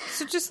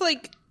 So just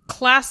like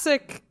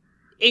classic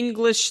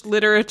English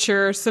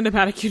literature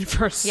cinematic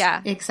universe.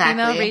 Yeah.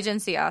 Exactly. Female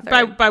Regency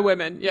author. By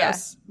women,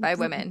 yes. Yeah, by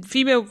women.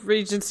 Female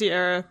Regency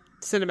era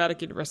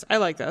cinematic universe. I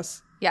like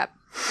this. Yep.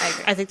 I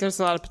agree. I think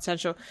there's a lot of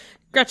potential.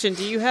 Gretchen,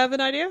 do you have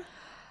an idea?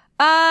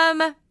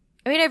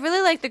 I mean, I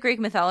really like the Greek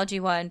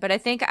mythology one, but I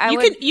think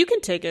you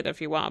can take it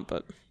if you want,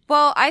 but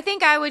well, I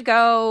think I would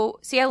go.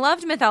 See, I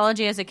loved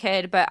mythology as a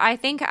kid, but I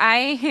think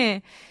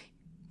I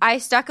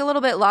stuck a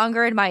little bit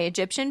longer in my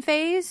Egyptian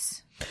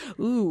phase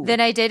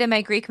than I did in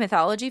my Greek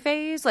mythology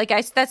phase. Like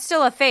that's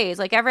still a phase.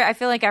 Like I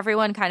feel like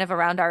everyone kind of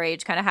around our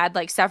age kind of had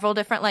like several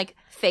different like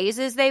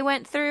phases they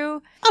went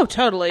through. Oh,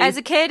 totally. As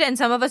a kid, and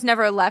some of us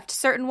never left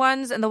certain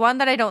ones, and the one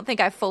that I don't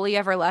think I fully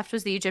ever left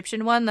was the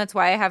Egyptian one. That's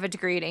why I have a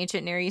degree in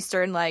ancient Near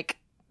Eastern like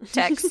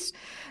text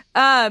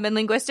and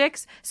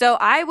linguistics. So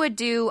I would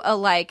do a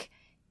like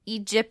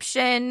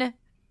Egyptian,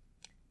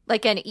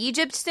 like an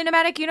Egypt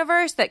cinematic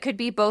universe that could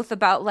be both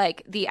about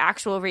like the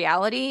actual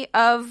reality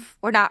of,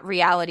 or not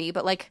reality,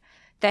 but like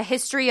the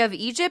history of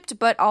Egypt,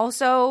 but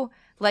also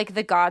like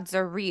the gods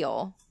are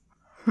real.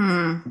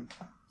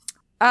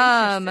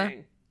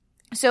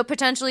 So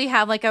potentially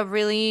have like a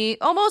really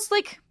almost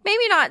like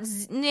maybe not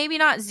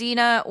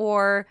Xena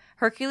or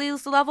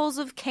Hercules levels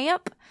of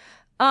camp,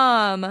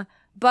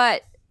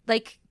 but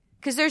like,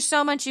 because there's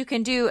so much you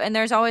can do, and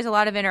there's always a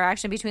lot of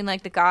interaction between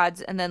like the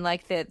gods and then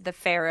like the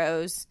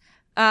pharaohs.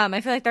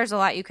 I feel like there's a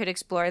lot you could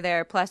explore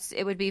there. Plus,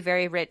 it would be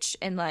very rich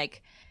in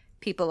like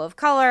people of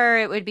color.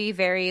 It would be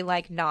very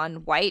like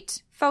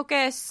non-white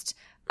focused.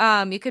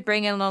 You could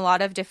bring in a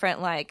lot of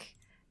different like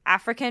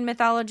African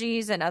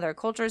mythologies and other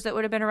cultures that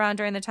would have been around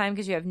during the time,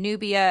 because you have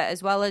Nubia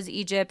as well as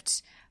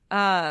Egypt.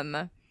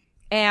 And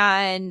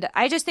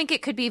I just think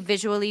it could be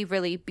visually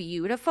really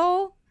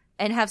beautiful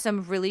and have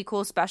some really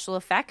cool special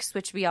effects,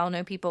 which we all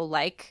know people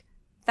like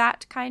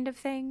that kind of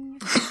thing.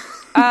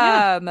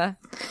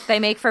 They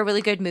make for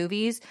really good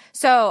movies.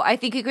 So I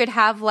think you could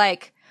have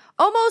like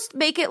almost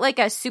make it like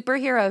a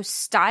superhero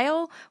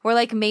style, where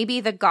like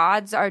maybe the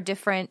gods are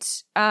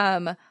different.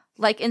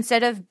 Like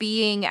instead of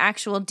being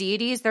actual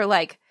deities, they're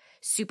like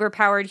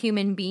superpowered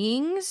human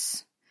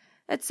beings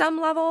at some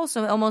level.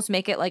 So almost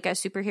make it like a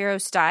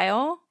superhero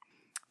style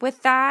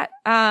with that.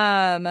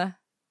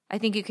 I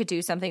think you could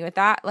do something with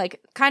that,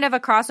 like kind of a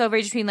crossover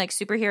between like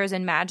superheroes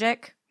and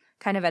magic,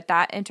 kind of at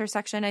that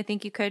intersection. I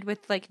think you could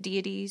with like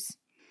deities.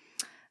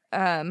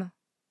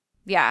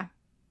 Yeah.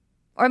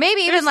 Or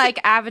maybe even like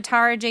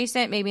Avatar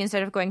adjacent. Maybe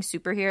instead of going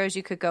superheroes,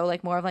 you could go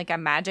like more of like a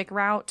magic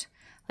route.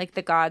 Like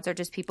the gods are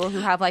just people who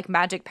have like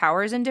magic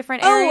powers in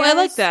different areas. Oh, I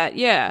like that.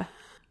 Yeah.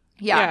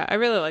 Yeah, I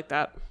really like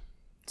that.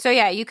 So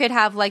yeah, you could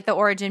have like the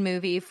origin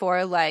movie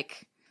for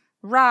like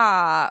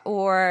Ra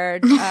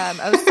or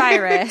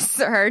Osiris,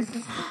 or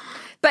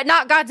but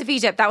not Gods of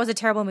Egypt. That was a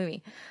terrible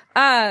movie.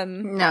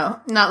 No,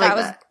 not like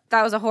that.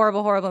 That was a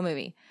horrible, horrible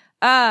movie.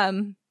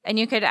 And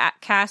you could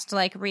cast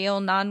like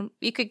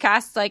you could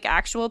cast like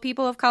actual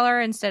people of color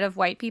instead of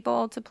white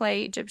people to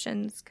play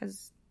Egyptians,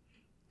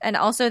 and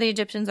also the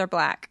Egyptians are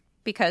black,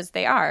 because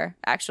they are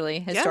actually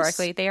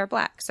historically they are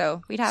black.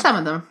 So we'd have some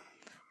of them.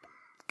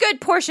 Good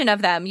portion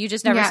of them. You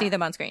just never see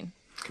them on screen.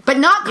 But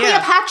not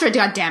Cleopatra,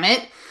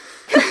 goddammit.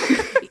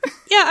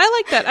 Yeah,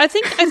 I like that. I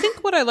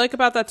think what I like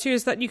about that too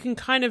is that you can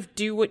kind of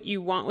do what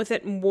you want with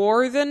it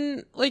more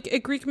than like a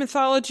Greek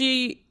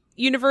mythology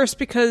universe,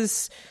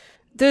 because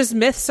those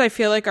myths I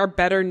feel like are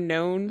better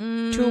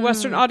known to a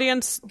Western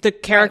audience. The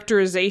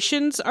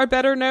characterizations are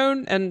better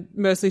known and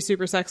mostly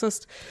super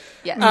sexist.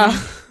 Yeah.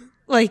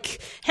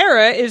 Like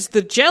Hera is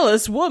the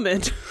jealous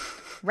woman.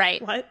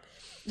 Right. What?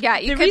 Yeah,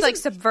 you could like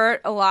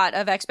subvert a lot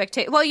of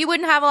expectations. Well, you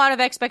wouldn't have a lot of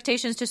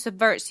expectations to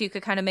subvert, so you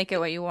could kind of make it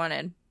what you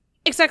wanted.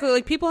 Exactly.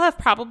 Like, people have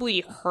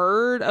probably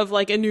heard of,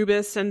 like,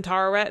 Anubis and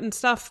Taweret and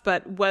stuff,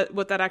 but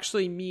what that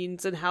actually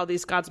means and how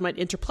these gods might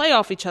interplay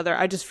off each other,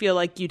 I just feel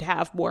like you'd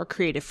have more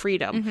creative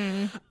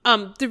freedom.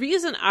 The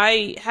reason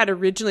I had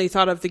originally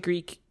thought of the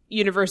Greek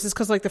universe is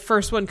because, like, the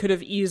first one could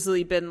have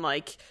easily been,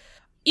 like,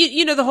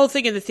 you know, the whole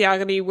thing in the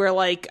Theogony where,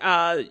 like,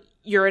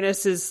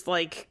 Uranus is,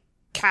 like,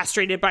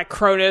 castrated by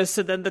Cronus,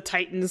 and then the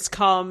Titans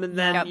come, and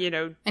then, you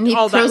know, and he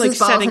all throws that, like, his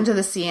balls into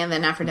the sea, and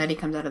then Aphrodite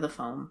comes out of the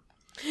foam.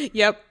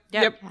 Yep.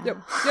 I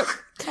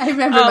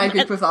remember my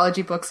Greek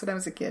mythology books when I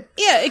was a kid.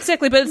 Yeah,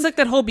 exactly. But it's like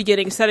that whole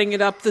beginning, setting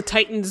it up. The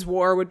Titans'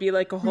 War would be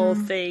like a whole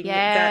thing.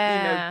 Yeah.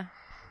 That,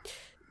 you know,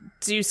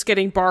 Zeus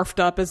getting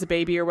barfed up as a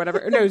baby or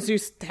whatever. No,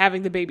 Zeus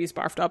having the babies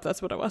barfed up.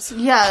 That's what it was.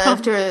 Yeah,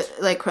 after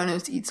like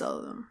Kronos eats all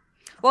of them.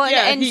 Well,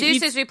 and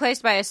Zeus is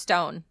replaced by a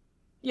stone.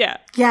 Yeah.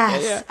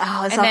 Yes. Yeah.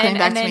 Oh, it's all coming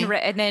back to me.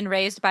 And then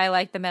raised by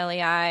like the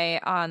Melii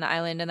on the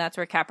island, and that's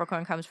where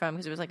Capricorn comes from,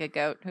 because it was like a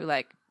goat who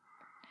like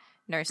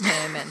nursed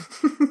him,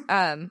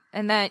 and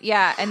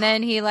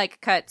then he like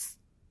cuts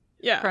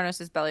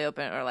Kronos' belly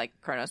open, or like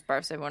Kronos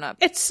barfs everyone up.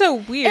 It's so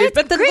weird.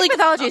 But the Greek like,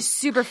 mythology is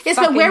super yes,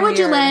 fucking but where would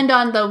you weird. land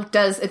on the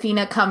does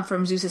Athena come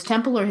from Zeus's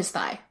temple or his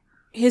thigh?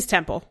 His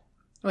temple.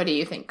 What do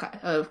you think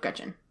of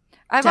Gretchen?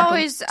 I've temple.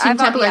 always Team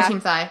temple or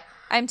team thigh?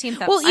 I'm team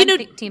temple. Well, you know,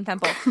 team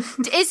temple.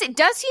 Does he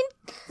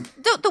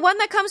the one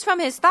that comes from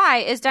his thigh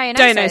is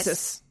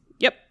Dionysus.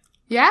 Yep.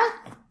 Yeah?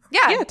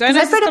 Yeah, Dionysus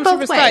I've read it comes from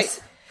both his ways.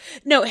 thigh.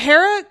 No,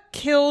 Hera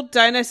killed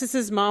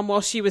Dionysus's mom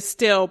while she was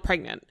still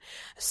pregnant.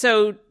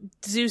 So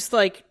Zeus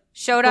like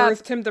showed up,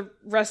 birthed him the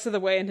rest of the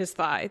way in his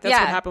thigh. That's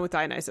what happened with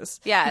Dionysus.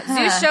 Yeah,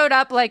 Zeus showed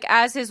up like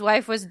as his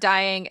wife was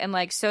dying and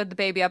like sewed the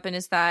baby up in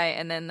his thigh,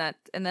 and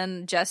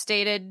then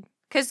gestated,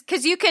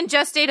 because you can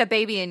gestate a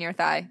baby in your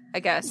thigh, I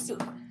guess.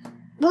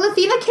 Well,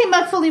 Athena came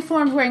out fully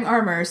formed wearing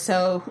armor,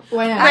 so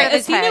why not? Right,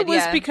 Athena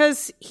was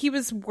because he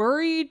was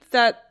worried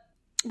that,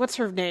 what's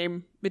her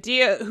name?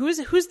 Medea, who's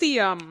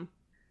the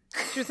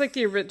she was like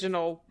the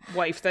original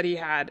wife that he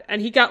had, and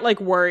he got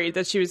like worried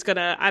that she was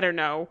gonna, I don't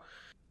know,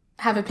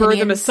 have opinions.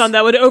 birth him a son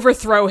that would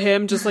overthrow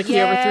him, just like he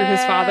overthrew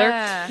his father.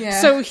 Yeah.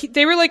 So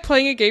they were like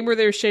playing a game where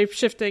they were shape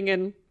shifting,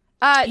 and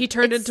he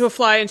turned into a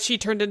fly, and she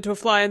turned into a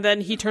fly, and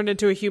then he turned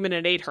into a human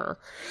and ate her.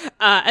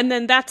 And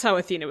then that's how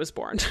Athena was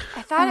born.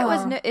 I thought it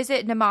was, is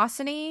it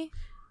Mnemosyne?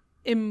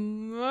 It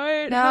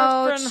might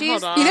no, she's,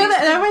 hold on. You know,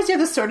 that reminds you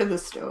of the Sword of the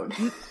Stone.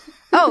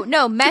 Oh,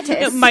 no,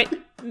 Metis.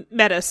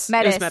 Metis.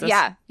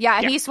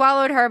 Yeah. He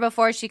swallowed her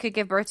before she could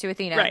give birth to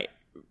Athena. Right.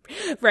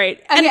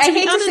 I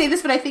hate to say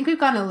this, but I think we've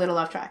gone a little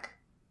off track.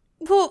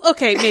 Well,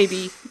 okay,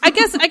 maybe. I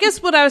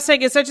guess what I was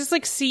saying is I just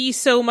like see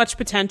so much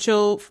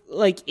potential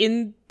like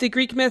in the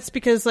Greek myths,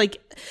 because like,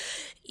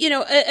 you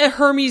know, a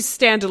Hermes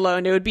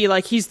standalone, it would be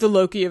like he's the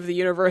Loki of the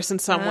universe in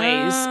some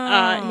ways.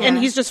 And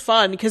he's just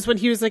fun because when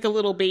he was like a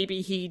little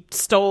baby, he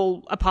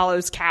stole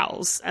Apollo's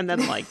cows and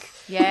then like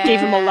gave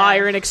him a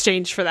lyre in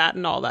exchange for that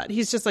and all that.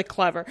 He's just like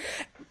clever.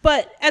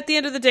 But at the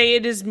end of the day,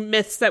 it is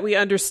myths that we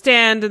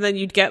understand, and then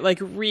you'd get like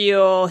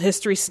real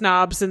history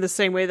snobs in the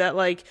same way that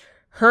like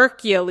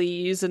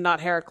Hercules and not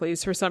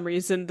Heracles, for some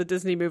reason, the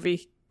Disney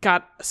movie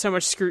got so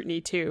much scrutiny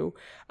too,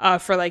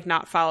 for like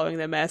not following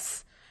the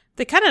myths.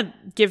 They kind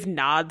of give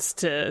nods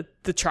to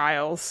the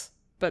trials,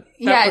 but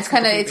it's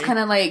kind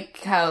of like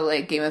how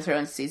like Game of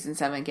Thrones season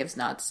 7 gives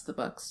nods to the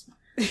books.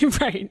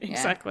 Right,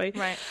 exactly.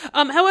 Right.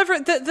 However,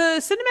 the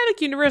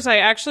cinematic universe I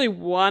actually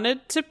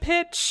wanted to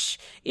pitch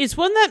is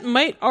one that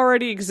might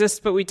already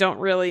exist, but we don't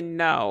really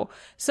know.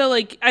 So,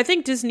 like, I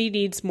think Disney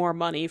needs more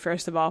money,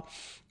 first of all.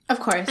 Of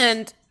course.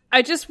 And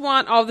I just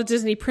want all the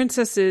Disney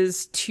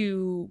princesses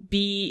to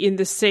be in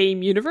the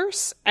same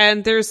universe,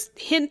 and there's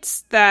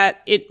hints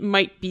that it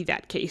might be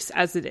that case,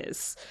 as it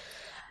is.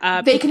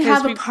 They can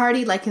have a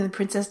party like in the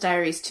Princess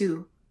Diaries,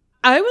 too.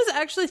 I was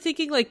actually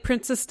thinking, like,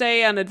 Princess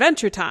Day on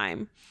Adventure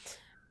Time.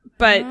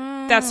 But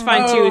that's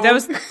fine too. That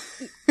was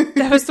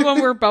the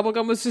one where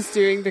Bubblegum was just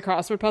doing the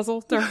crossword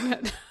puzzle during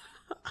it.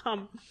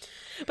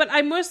 But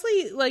I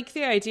mostly like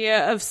the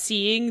idea of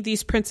seeing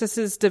these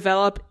princesses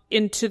develop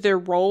into their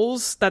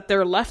roles that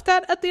they're left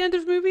at the end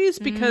of movies,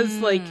 because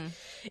like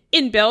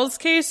in Belle's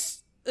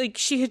case, like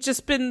she had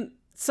just been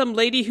some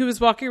lady who was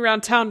walking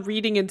around town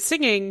reading and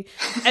singing,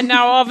 and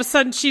now all of a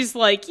sudden she's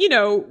like, you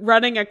know,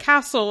 running a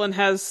castle and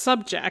has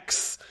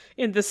subjects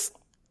in this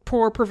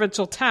poor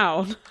provincial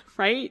town.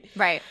 Right?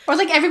 Or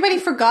like everybody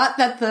forgot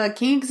that the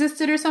king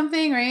existed or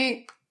something,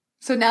 right?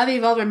 So now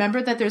they've all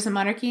remembered that there's a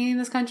monarchy in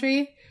this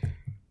country.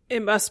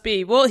 It must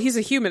be. Well, he's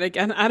a human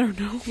again. I don't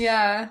know.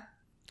 Yeah.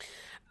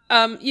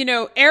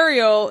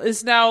 Ariel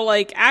is now,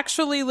 like,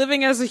 actually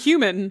living as a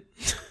human.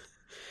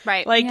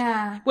 Right.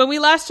 Like, when we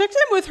last checked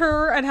in with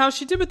her and how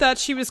she did with that,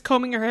 she was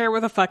combing her hair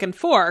with a fucking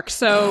fork.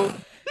 So,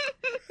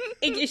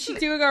 is she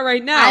doing all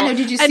right now? I know.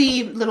 Did you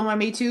see Little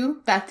Mermaid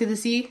 2, Back to the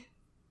Sea?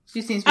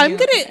 This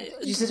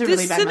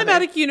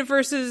cinematic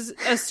universe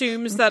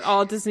assumes that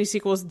all Disney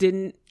sequels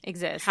didn't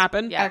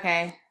happen. Yeah.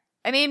 Okay.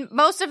 I mean,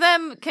 most of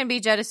them can be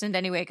jettisoned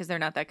anyway because they're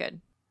not that good.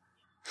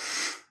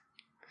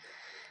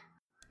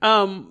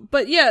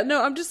 But yeah,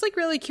 no, I'm just, like,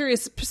 really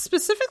curious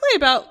specifically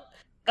about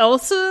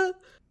Elsa,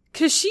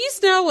 because she's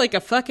now, like,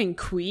 a fucking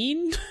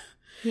queen.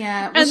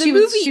 Yeah, and the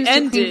movie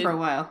ended queen for a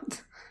while.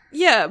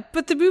 Yeah,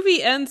 but the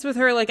movie ends with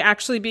her, like,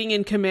 actually being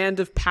in command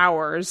of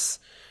powers.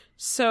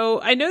 So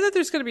I know that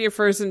there's going to be a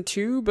Frozen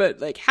 2, but,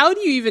 like, how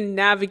do you even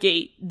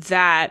navigate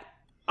that?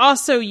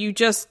 Also, you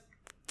just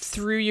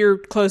threw your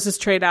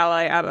closest trade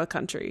ally out of the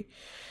country.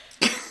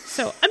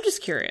 So I'm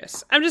just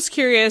curious.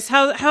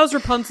 How's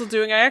Rapunzel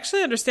doing? I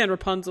actually understand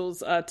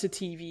Rapunzel's to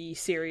TV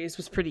series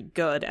was pretty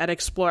good at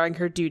exploring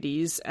her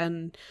duties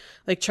and,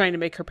 like, trying to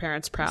make her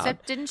parents proud.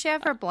 Except, didn't she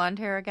have her blonde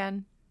hair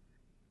again?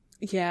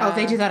 Yeah. Oh,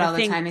 they do that all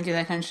the time. They do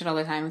that kind of shit all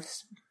the time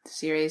with the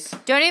series.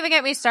 Don't even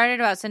get me started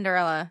about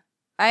Cinderella.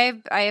 I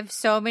have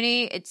so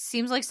many. It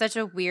seems like such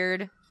a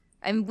weird.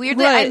 I'm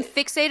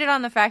fixated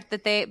on the fact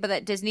that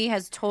that Disney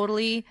has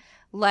totally,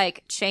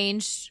 like,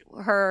 changed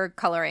her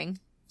coloring.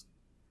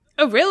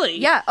 Oh, really?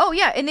 Yeah. Oh,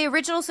 yeah. In the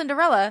original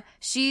Cinderella,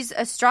 she's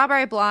a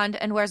strawberry blonde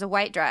and wears a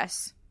white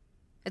dress.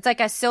 It's like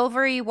a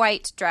silvery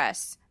white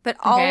dress. But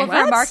all of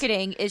her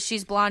marketing is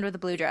she's blonde with a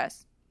blue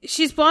dress.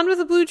 She's blonde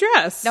with a blue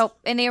dress? Nope.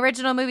 In the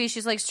original movie,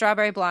 she's, like,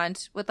 strawberry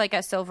blonde with, like,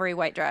 a silvery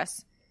white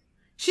dress.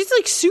 She's,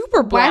 like,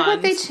 super blonde. Why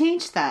would they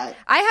change that?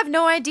 I have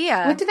no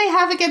idea. What do they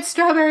have against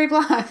strawberry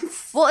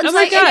blondes? Well, it's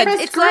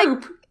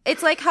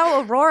it's like how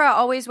Aurora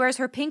always wears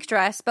her pink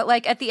dress, but,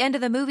 like, at the end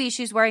of the movie,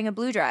 she's wearing a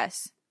blue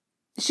dress.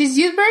 She's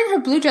wearing her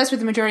blue dress for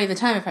the majority of the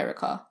time, if I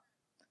recall.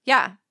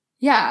 Yeah.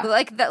 Yeah.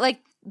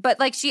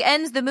 But she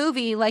ends the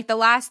movie, like, the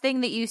last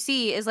thing that you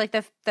see is, like,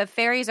 the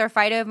fairies are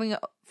fighting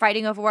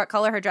over what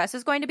color her dress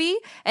is going to be,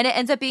 and it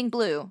ends up being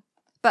blue.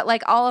 But,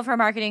 like, all of her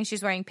marketing,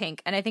 she's wearing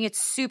pink, and I think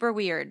it's super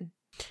weird.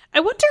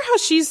 I wonder how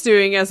she's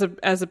doing as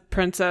a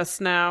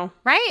princess now.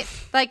 Right?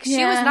 Like,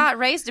 she was not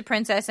raised a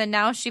princess, and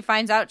now she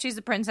finds out she's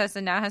a princess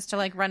and now has to,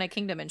 like, run a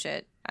kingdom and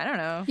shit. I don't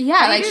know.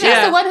 Yeah, like, she's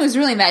the one who's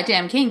ruling that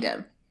damn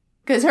kingdom.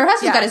 Because her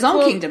husband's got his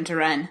own kingdom to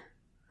run.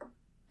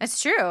 That's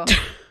true.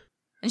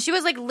 And she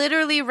was, like,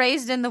 literally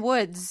raised in the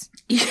woods.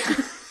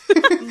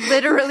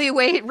 Literally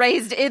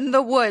raised in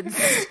the woods.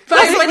 But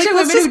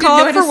let's just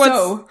call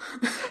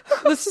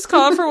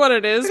it for what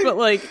it is, but,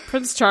 like,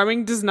 Prince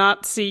Charming does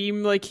not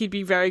seem like he'd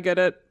be very good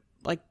at,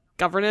 like,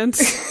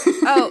 governance.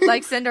 Oh,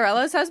 like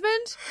Cinderella's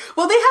husband?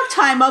 Well, they have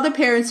time. All the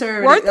parents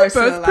are Weren't they both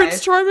alive.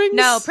 Prince Charming?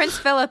 No, Prince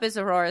Philip is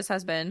Aurora's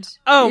husband.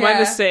 Oh, my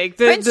mistake.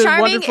 Prince the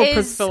Charming wonderful is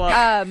Prince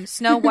Philip.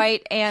 Snow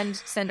White and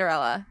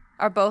Cinderella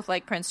are both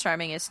like Prince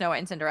Charming is Snow White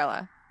and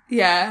Cinderella.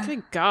 Yeah.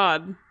 Thank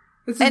God.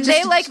 And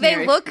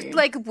they look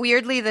like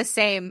weirdly the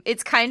same.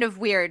 It's kind of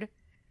weird.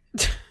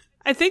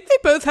 I think they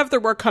both have their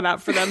work cut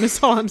out for them,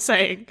 is all I'm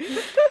saying.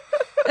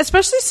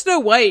 Especially Snow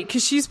White,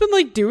 because she's been,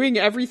 like, doing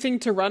everything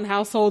to run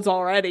households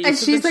already. And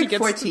she's, like,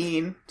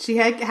 14. She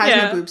has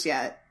no boobs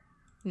yet.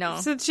 No.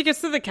 So she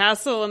gets to the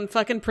castle, and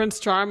fucking Prince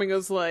Charming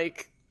is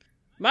like,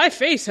 my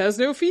face has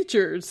no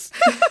features.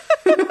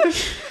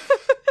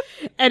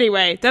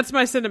 Anyway, that's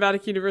my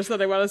cinematic universe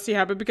that I want to see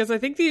happen, because I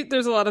think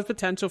there's a lot of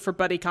potential for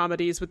buddy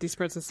comedies with these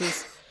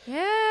princesses.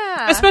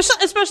 Yeah.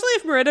 Especially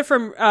if Merida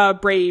from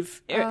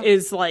Brave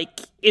is,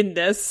 like, in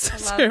this.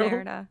 I love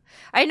Merida.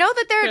 I know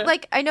that they're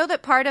I know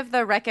that part of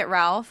the Wreck-It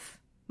Ralph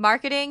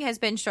marketing has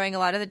been showing a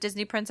lot of the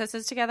Disney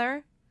princesses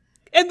together.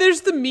 And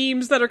there's the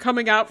memes that are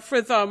coming out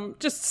with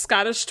just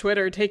Scottish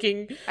Twitter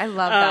taking. I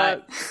love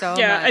that so much.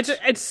 Yeah,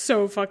 it's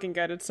so fucking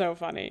good. It's so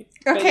funny.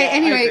 Okay,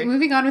 anyway,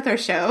 moving on with our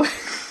show.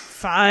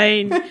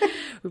 Fine.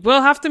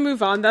 We'll have to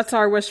move on. That's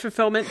our wish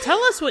fulfillment.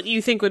 Tell us what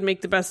you think would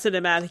make the best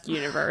cinematic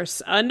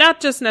universe. Not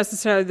just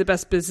necessarily the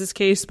best business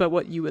case, but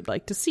what you would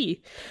like to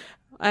see.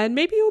 And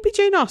maybe it will be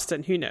Jane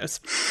Austen. Who knows?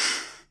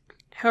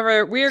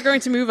 However, we are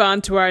going to move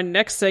on to our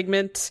next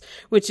segment,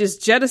 which is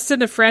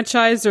Jettison a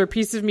franchise or a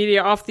piece of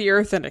media off the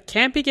earth, and it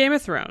can't be Game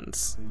of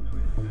Thrones.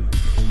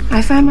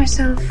 I find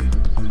myself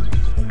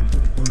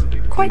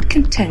quite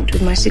content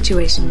with my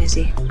situation,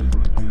 Lizzie.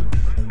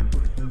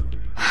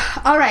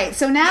 All right,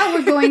 so now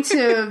we're going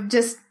to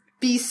just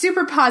be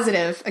super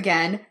positive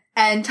again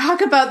and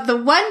talk about the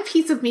one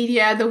piece of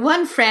media, the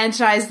one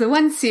franchise, the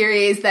one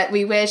series that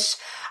we wish...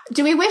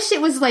 Do we wish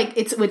it was like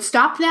it would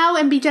stop now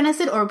and be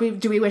genocide, or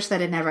do we wish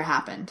that it never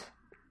happened?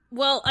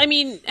 Well, I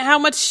mean, how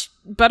much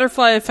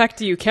butterfly effect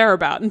do you care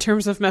about in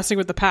terms of messing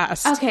with the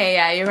past? Okay,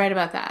 yeah, you're right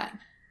about that.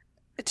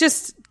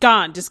 Just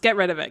gone. Just get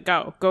rid of it.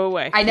 Go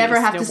away. I never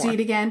have to see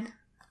it again.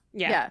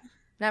 Yeah,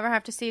 never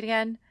have to see it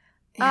again.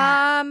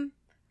 Yeah.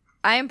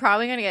 I am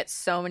probably going to get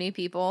so many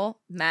people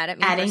mad at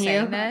me for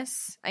saying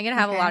this. I'm going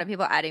to have a lot of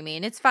people adding me,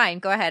 and it's fine.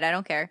 Go ahead. I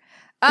don't care.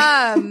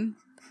 You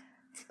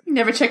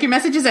never check your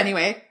messages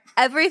anyway.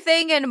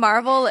 everything in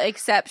Marvel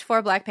except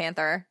for Black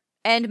Panther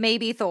and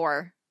maybe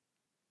Thor.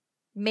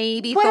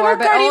 Maybe what Thor,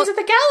 about Guardians of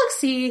the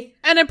Galaxy?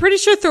 And I'm pretty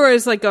sure Thor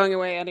is like going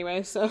away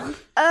anyway. So,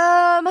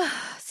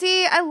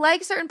 see, I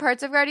like certain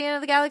parts of Guardian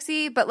of the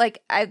Galaxy, but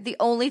like the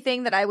only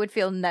thing that I would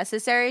feel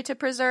necessary to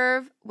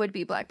preserve would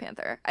be Black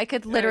Panther. I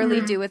could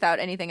literally do without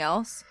anything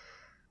else.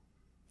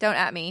 Don't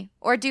at me,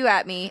 or do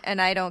at me,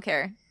 and I don't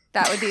care.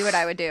 That would be what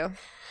I would do.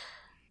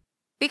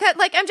 Because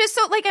I'm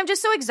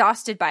just so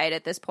exhausted by it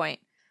at this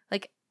point.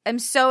 Like, I'm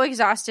so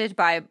exhausted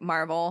by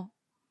Marvel.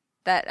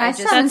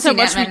 That's so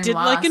much we did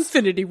like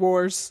Infinity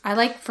Wars.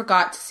 I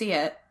forgot to see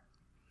it.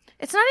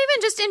 It's not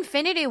even just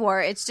Infinity War.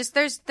 It's just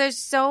there's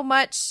so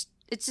much.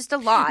 It's just a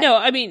lot. No,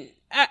 I mean,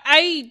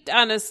 I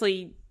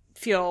honestly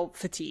feel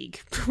fatigue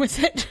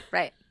with it.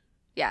 Right.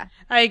 Yeah.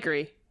 I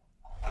agree.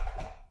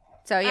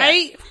 So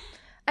yeah,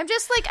 I'm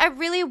just like, I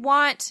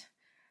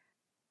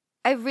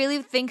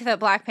really think that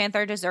Black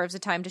Panther deserves a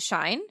time to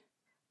shine.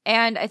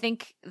 And I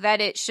think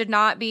that it should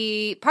not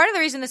be, part of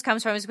the reason this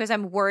comes from is because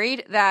I'm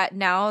worried that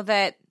now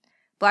that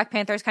Black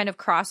Panther's kind of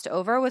crossed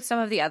over with some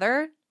of the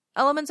other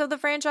elements of the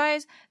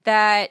franchise,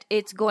 that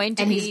it's going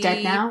to be... And he's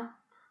dead now?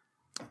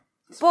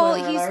 Well,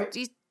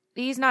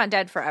 he's not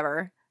dead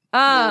forever.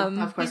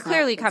 He's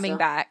clearly coming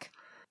back.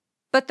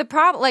 But the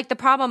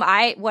problem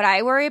what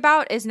I worry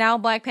about is now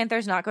Black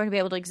Panther's not going to be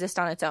able to exist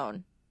on its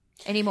own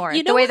anymore.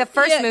 The way the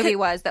first movie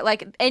was, that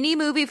like any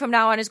movie from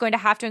now on is going to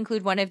have to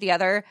include one of the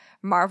other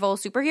Marvel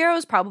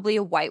superheroes, probably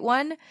a white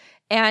one.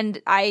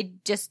 And I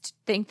just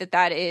think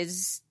that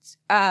is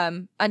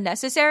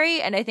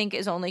unnecessary, and I think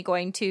is only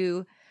going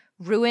to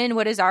ruin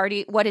what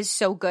is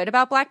so good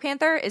about Black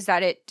Panther, is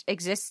that it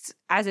exists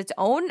as its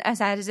own, as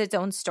its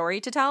own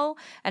story to tell,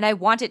 and I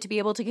want it to be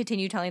able to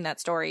continue telling that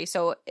story.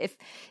 So if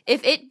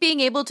it being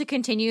able to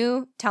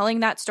continue telling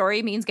that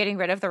story means getting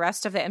rid of the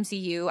rest of the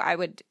MCU, I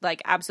would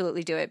like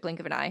absolutely do it, blink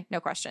of an eye, no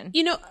question.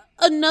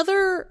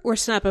 Another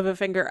snap of a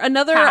finger,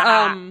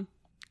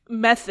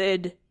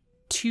 method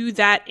to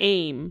that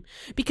aim,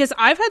 because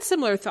I've had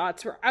similar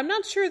thoughts where I'm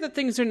not sure that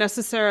things are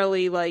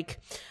necessarily like,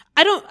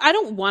 I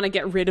don't want to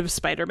get rid of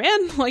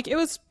Spider-Man. Like, it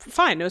was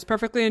fine. It was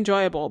perfectly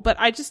enjoyable. But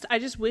I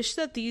just wish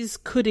that these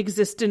could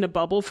exist in a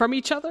bubble from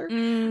each other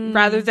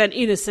rather than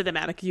in a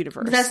cinematic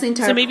universe. But that's the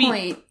entire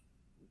point.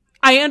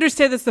 I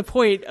understand that's the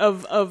point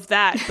of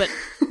that, but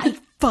I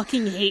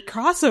fucking hate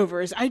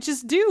crossovers. I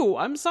just do.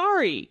 I'm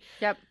sorry.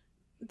 Yep.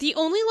 The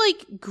only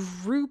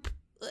group...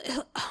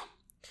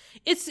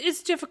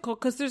 It's difficult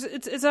because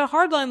it's a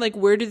hard line. Like,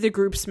 where do the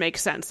groups make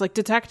sense? Like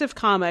Detective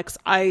Comics,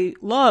 I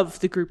love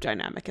the group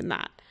dynamic in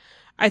that.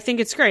 I think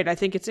it's great. I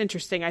think it's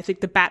interesting. I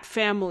think the Bat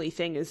Family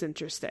thing is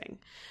interesting.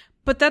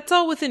 But that's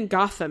all within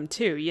Gotham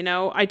too,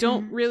 I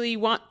don't really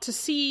want to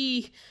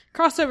see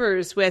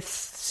crossovers with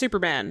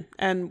Superman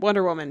and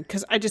Wonder Woman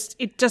because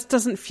it just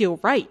doesn't feel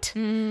right.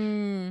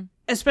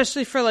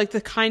 Especially for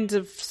the kinds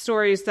of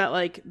stories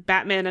that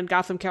Batman and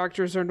Gotham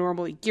characters are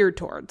normally geared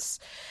towards.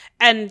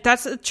 And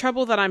that's the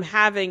trouble that I'm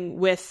having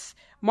with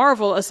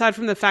Marvel, aside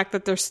from the fact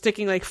that they're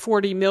sticking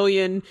 40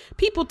 million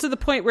people to the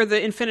point where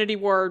the Infinity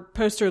War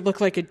poster looked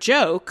like a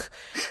joke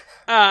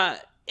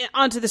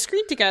onto the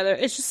screen together.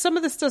 It's just some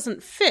of this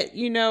doesn't fit.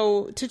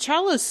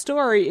 T'Challa's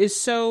story is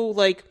so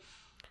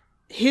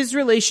his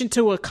relation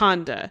to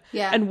Wakanda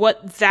and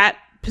what that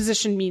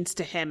position means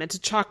to him and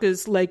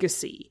T'Chaka's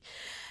legacy.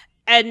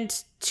 And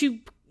to,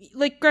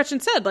 like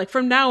Gretchen said,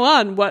 from now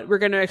on, what we're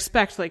going to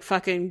expect,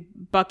 fucking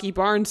Bucky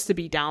Barnes to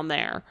be down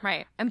there.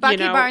 Right. And Bucky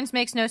Barnes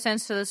makes no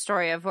sense to the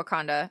story of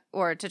Wakanda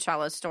or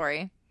T'Challa's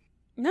story.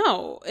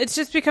 No, it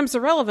just becomes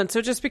irrelevant. So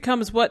it just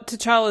becomes what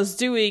T'Challa's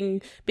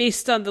doing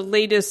based on the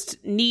latest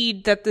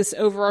need that this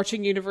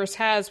overarching universe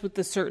has with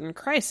the certain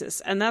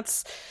crisis. And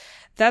that's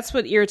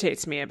what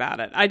irritates me about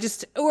it.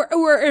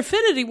 Or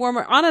Infinity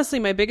War, honestly,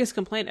 my biggest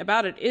complaint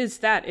about it is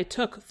that it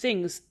took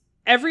things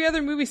every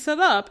other movie set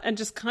up and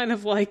just kind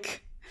of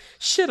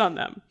shit on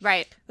them.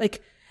 Right.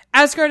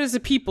 Asgard is a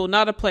people,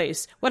 not a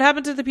place. What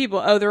happened to the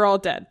people? Oh, they're all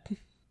dead.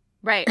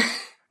 Right.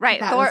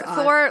 Right.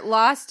 Thor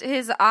lost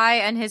his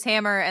eye and his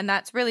hammer, and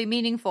that's really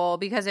meaningful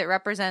because it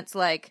represents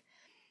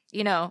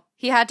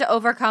he had to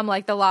overcome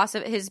the loss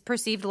of his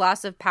perceived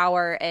loss of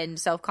power and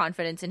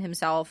self-confidence in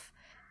himself.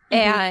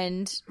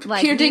 And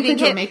Peter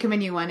Dinklage will make him a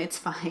new one. It's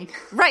fine.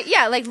 Right.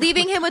 Yeah.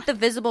 Leaving him with the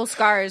visible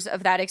scars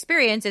of that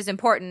experience is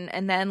important.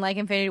 And then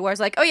Infinity War is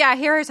oh yeah,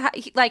 here's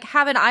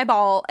have an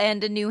eyeball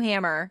and a new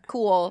hammer.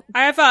 Cool.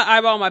 I have that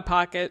eyeball in my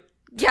pocket.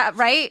 Yeah.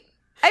 Right.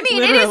 I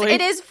mean,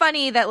 it is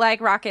funny that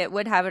Rocket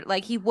would have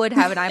it. He would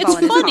have an eyeball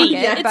in his pocket.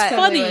 Yeah, it's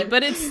funny,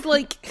 but it's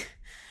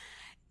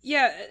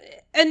yeah.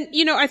 And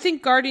I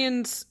think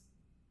Guardians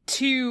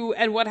 2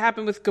 and what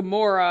happened with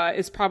Gamora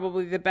is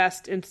probably the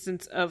best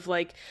instance of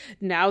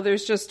now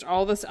there's just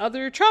all this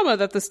other trauma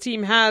that this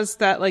team has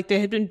that they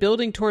had been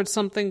building towards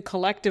something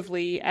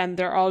collectively, and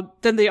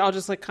they all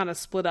just kind of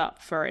split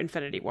up for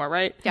Infinity War,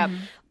 right? Yep.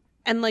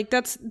 And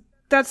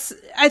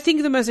I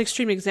think, the most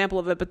extreme example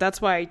of it, but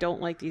that's why I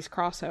don't like these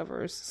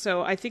crossovers.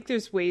 So I think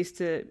there's ways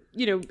to,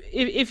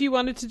 if you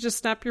wanted to just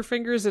snap your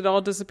fingers, it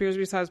all disappears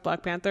besides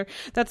Black Panther.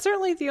 That's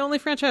certainly the only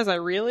franchise I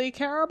really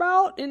care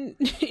about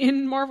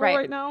in Marvel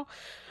right now.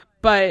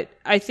 But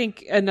I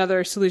think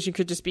another solution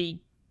could just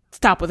be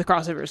stop with the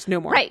crossovers, no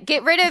more. Right,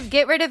 get rid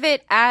of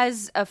it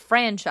as a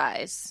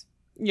franchise.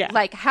 Yeah.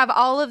 Like, have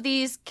all of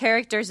these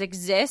characters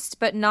exist,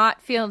 but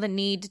not feel the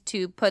need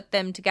to put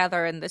them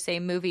together in the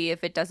same movie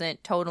if it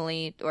doesn't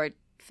totally or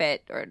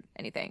fit or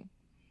anything.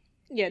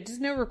 Yeah,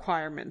 just no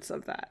requirements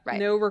of that. Right.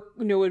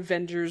 No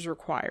Avengers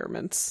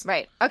requirements.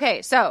 Right.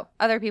 Okay, so,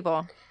 other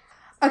people.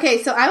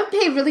 Okay, so I would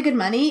pay really good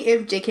money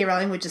if J.K.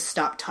 Rowling would just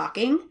stop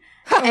talking.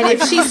 And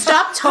if she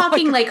stopped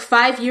talking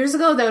 5 years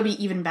ago, that would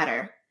be even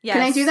better. Yes.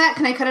 Can I do that?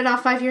 Can I cut it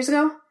off 5 years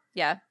ago?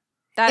 Yeah.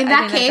 In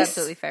that case, that's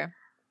absolutely fair.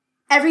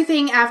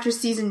 Everything after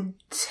season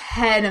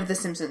 10 of The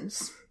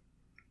Simpsons.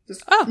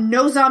 Just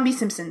no zombie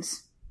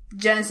Simpsons.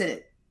 Jettison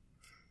it.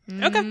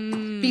 Okay.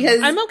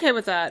 Because I'm okay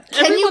with that.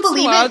 Can you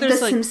believe it? The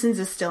Simpsons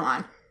is still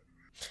on.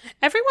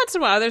 Every once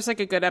in a while, there's a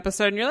good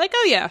episode, and you're like,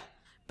 oh yeah.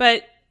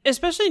 But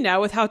especially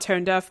now with how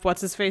tone deaf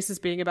What's-His-Face is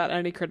being about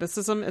any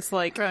criticism, it's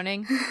like...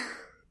 Groaning.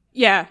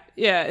 Yeah.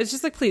 It's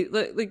just please,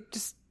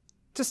 just...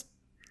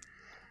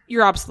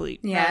 You're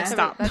obsolete. Yeah.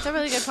 Stop. That's a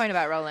really good point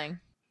about Rowling.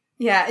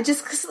 Yeah,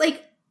 just because,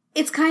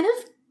 it's kind of,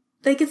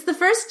 it's the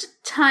first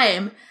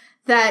time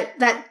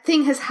that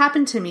thing has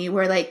happened to me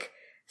where,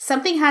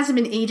 something hasn't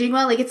been aging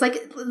well. It's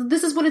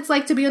this is what it's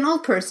like to be an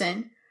old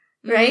person,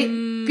 right?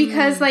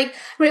 Because,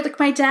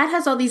 my dad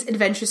has all these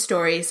adventure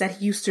stories that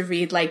he used to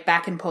read,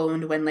 back in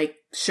Poland when,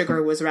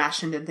 sugar was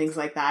rationed and things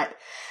like that.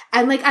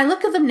 And, I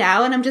look at them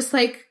now and I'm just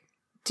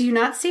do you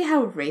not see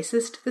how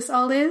racist this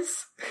all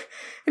is?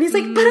 And he's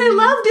like, but I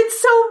loved it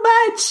so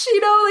much,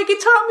 it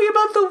taught me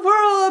about the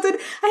world, and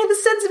I had the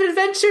sense of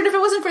adventure, and if it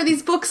wasn't for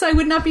these books, I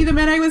would not be the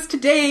man I was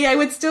today. I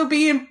would still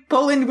be in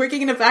Poland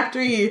working in a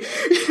factory,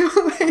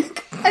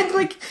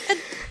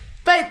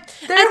 but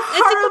they're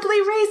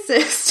horribly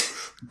racist.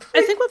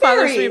 I think what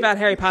bothers me about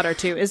Harry Potter,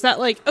 too, is that,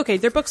 okay,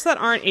 they're books that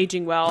aren't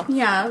aging well.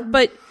 Yeah.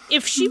 But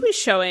if she was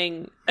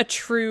showing a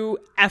true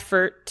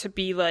effort to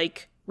be,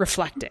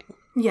 reflecting.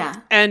 Yeah.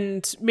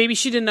 And maybe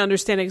she didn't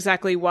understand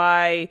exactly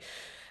why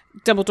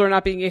Dumbledore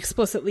not being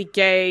explicitly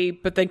gay,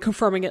 but then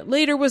confirming it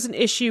later was an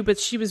issue, but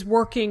she was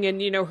working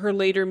and, her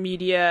later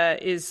media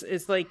is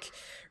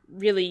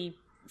really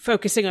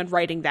focusing on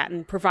writing that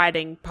and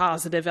providing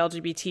positive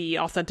LGBT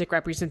authentic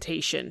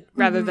representation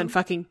rather than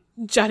fucking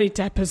Johnny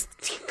Depp as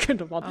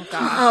Grindelwald. Oh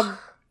gosh.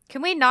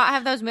 Can we not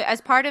have those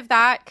as part of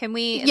that? Can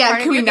we? Yeah,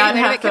 can we not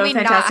have the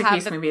Fantastic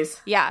Beasts movies?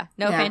 Yeah,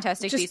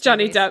 Fantastic Just Beasts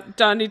Johnny movies. Depp.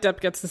 Johnny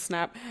Depp gets the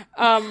snap.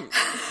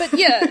 But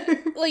yeah,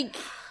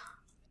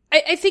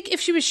 I think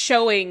if she was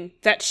showing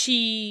that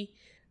she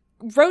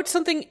wrote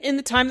something in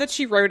the time that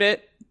she wrote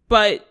it,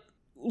 but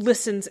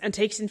listens and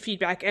takes in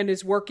feedback and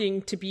is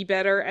working to be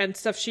better, and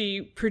stuff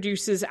she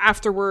produces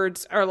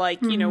afterwards are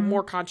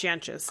more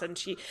conscientious, and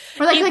she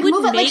or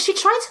she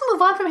tried to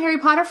move on from Harry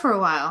Potter for a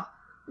while.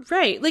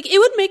 Right. It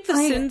would make the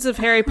sins of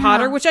Harry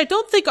Potter, which I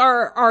don't think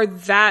are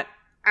that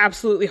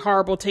absolutely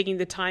horrible, taking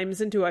the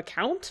times into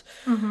account.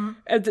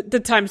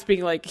 The times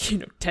being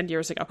 10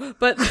 years ago.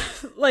 But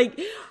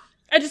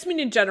I just mean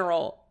in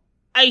general,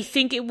 I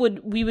think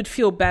we would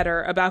feel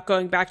better about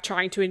going back,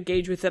 trying to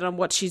engage with it on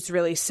what she's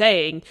really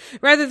saying,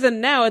 rather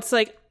than now it's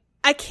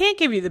I can't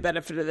give you the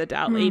benefit of the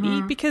doubt,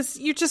 lady, because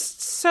you're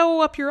just so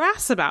up your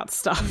ass about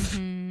stuff.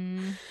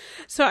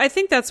 So I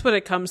think that's what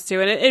it comes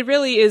to. And it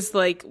really is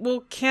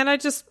well, can I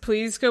just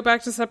please go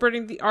back to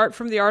separating the art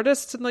from the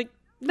artist? And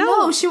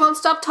no, she won't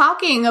stop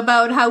talking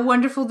about how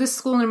wonderful this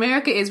school in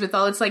America is with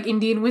all its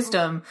Indian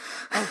wisdom.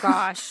 Oh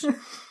gosh.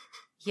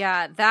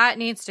 Yeah, that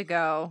needs to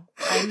go.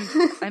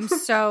 I'm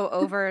so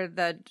over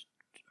the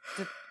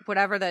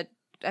whatever the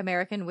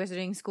American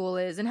wizarding school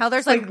is, and how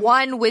there's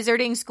one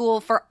wizarding school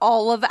for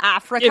all of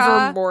Africa.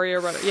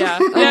 Ivermoria, yeah.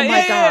 Oh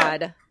my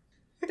god.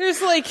 There's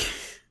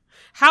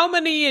how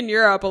many in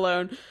Europe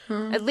alone?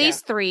 At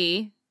least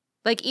 3.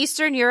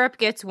 Eastern Europe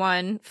gets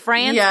one,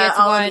 France gets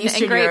one,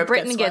 and Great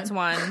Britain gets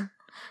one.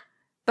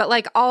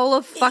 But all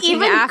of fucking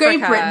even Africa. Great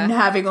Britain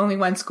having only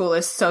one school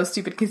is so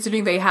stupid,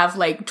 considering they have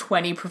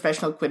 20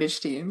 professional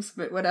Quidditch teams.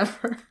 But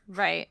whatever.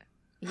 Right.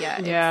 Yeah.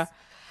 Yeah.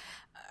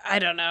 I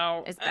don't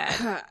know. It's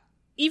bad.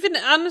 Even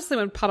honestly,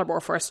 when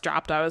Pottermore first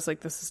dropped, I was like,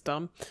 "This is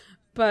dumb,"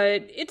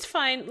 but it's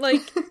fine.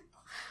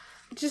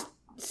 Just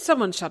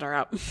someone shut her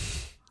up.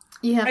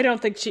 Yeah. I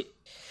don't think she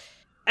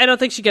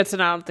gets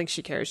it. I don't think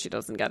she cares. She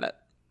doesn't get it.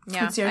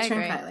 Yeah, it's your I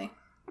turn, agree. Kylie.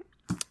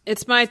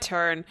 It's my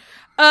turn.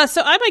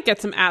 So I might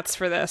get some ats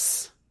for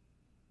this.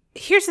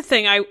 Here's the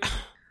thing.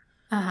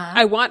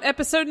 I want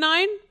episode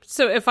 9.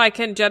 So if I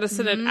can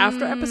jettison it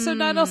after episode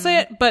 9, I'll say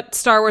it. But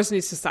Star Wars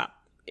needs to stop.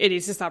 It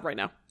needs to stop right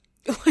now.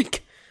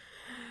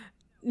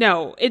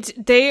 No,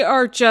 they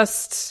are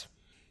just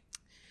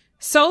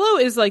Solo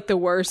is like the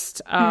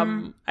worst,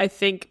 I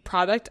think,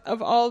 product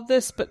of all of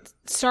this, but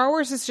Star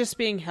Wars is just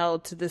being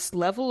held to this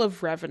level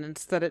of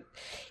reverence that it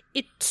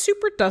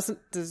super doesn't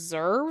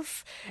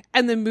deserve.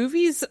 And the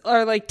movies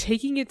are like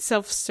taking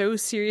itself so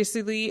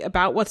seriously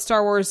about what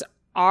Star Wars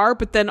are,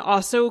 but then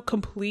also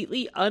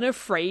completely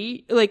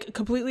afraid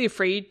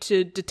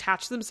to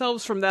detach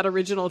themselves from that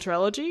original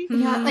trilogy.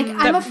 Yeah, like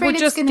I'm afraid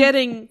it's gonna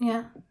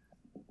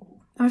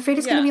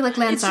be like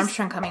Lance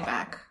Armstrong coming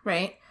back,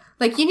 right?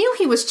 Like, you knew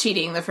he was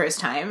cheating the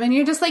first time, and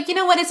you're just like, you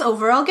know what, it's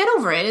over, I'll get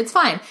over it, it's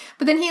fine.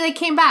 But then he, like,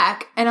 came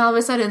back, and all of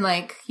a sudden,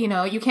 like, you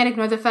know, you can't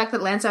ignore the fact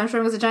that Lance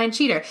Armstrong was a giant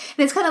cheater. And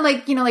it's kind of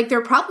like, you know, like, there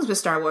are problems with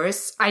Star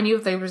Wars. I knew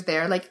they was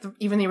there, like,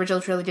 even the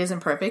original trilogy isn't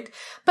perfect,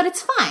 but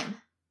it's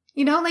fine.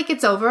 You know, like,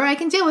 it's over, I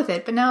can deal with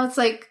it. But now it's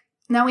like,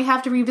 now we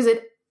have to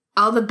revisit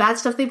all the bad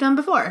stuff they've done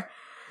before.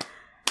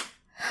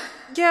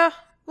 Yeah,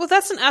 well,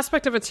 that's an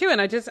aspect of it, too, and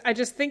I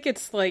just think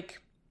it's, like,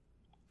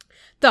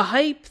 the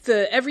hype,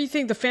 the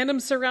everything, the fandom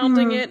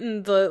surrounding it,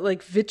 and the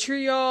like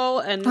vitriol,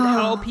 and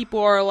how people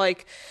are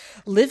like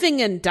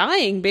living and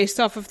dying based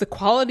off of the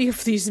quality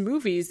of these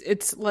movies.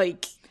 It's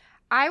like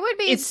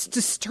it's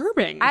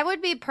disturbing. I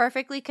would be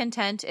perfectly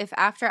content if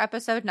after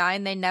episode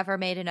 9 they never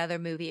made another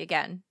movie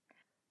again.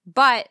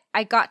 But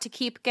I got to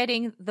keep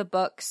getting the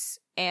books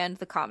and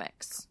the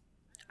comics.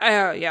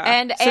 Yeah,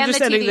 and the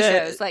TV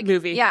shows, like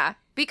movie. Yeah,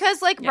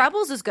 because like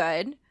Rebels is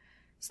good.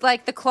 It's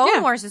like the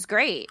Clone Wars is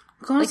great.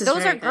 Like,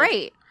 those are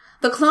great.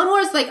 The Clone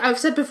Wars, like I've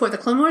said before, the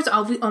Clone Wars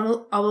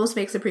almost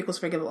makes the prequels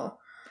forgivable.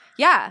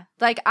 Yeah,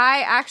 like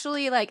I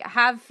actually like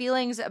have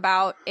feelings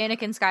about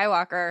Anakin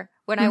Skywalker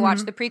when I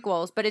watch the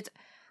prequels, but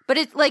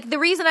it's like the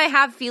reason I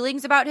have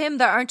feelings about him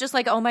that aren't just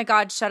like, oh my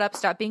god, shut up,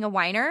 stop being a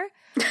whiner,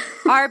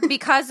 are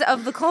because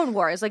of the Clone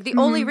Wars. Like the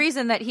only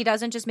reason that he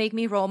doesn't just make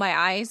me roll my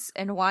eyes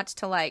and want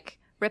to like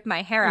rip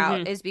my hair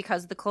out is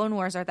because the Clone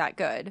Wars are that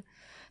good.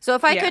 So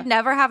if I could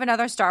never have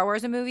another Star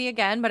Wars movie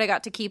again, but I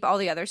got to keep all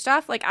the other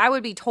stuff, like I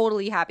would be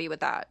totally happy with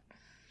that.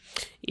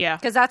 Yeah.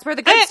 Because that's where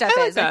the good stuff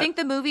like is. that. I think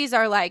the movies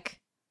are like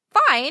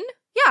fine.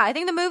 Yeah, I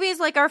think the movies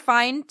like are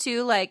fine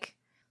to like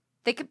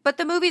but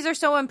the movies are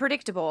so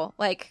unpredictable.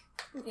 Like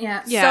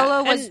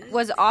Solo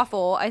was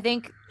awful. I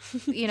think,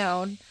 you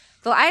know,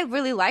 though I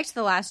really liked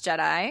The Last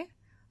Jedi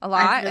a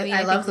lot.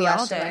 I love The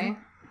Last Jedi.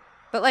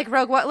 But like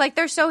Rogue One, like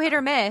they're so hit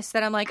or miss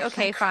that I'm like,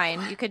 okay,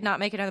 fine. You could not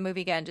make another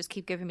movie again. Just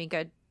keep giving me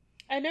good.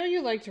 I know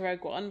you liked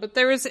Rogue One, but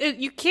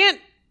you can't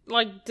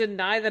like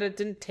deny that it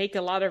didn't take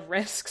a lot of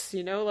risks,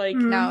 you know? Like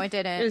no, it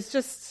didn't. It was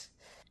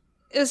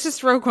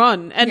just Rogue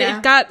One, and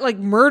it got like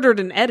murdered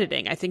in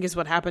editing, I think is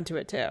what happened to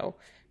it too.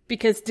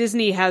 Because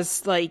Disney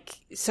has like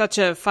such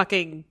a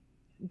fucking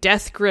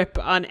death grip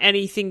on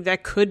anything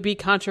that could be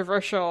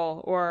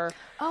controversial or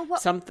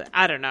something.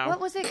 I don't know. What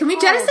was it? Can we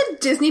jettison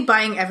Disney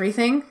buying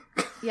everything?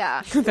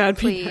 Yeah. That'd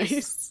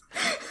please.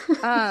 Be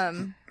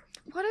nice.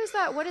 What is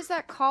that? What is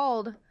that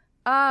called?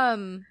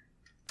 I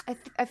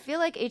feel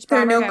like H. There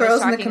are Bomber no Guy girls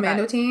was in the talking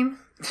commando about team.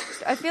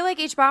 I feel like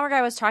H. Bomber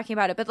Guy was talking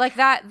about it, but like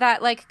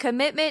that like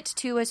commitment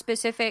to a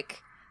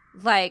specific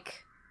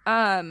like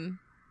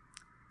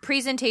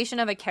presentation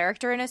of a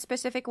character in a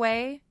specific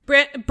way.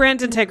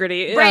 Brand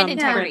integrity. Brand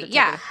integrity.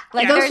 Yeah.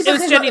 Like those it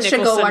was Jenny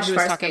Nicholson go watch who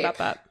was Farscape. talking about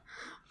that.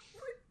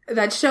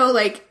 That show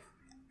like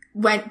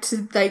went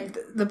to like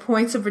the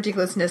points of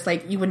ridiculousness,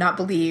 like you would not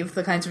believe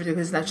the kinds of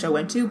ridiculousness that show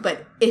went to,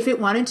 but if it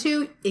wanted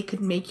to, it could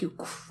make you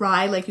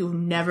cry like you've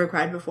never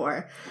cried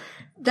before.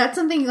 That's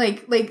something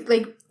like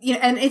you know,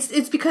 and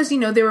it's because, you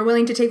know, they were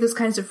willing to take those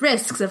kinds of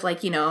risks of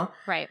like, you know,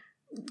 right,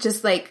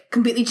 just like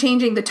completely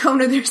changing the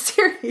tone of their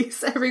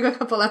series every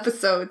couple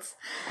episodes.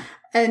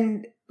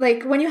 And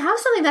like when you have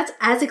something that's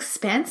as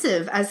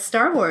expansive as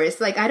Star Wars,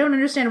 like I don't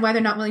understand why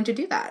they're not willing to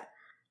do that.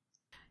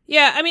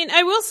 Yeah, I mean,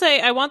 I will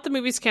say I want the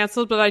movies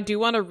canceled, but I do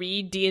want to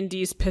read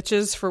D&D's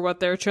pitches for what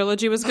their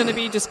trilogy was going to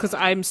be, just because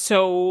I'm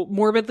so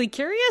morbidly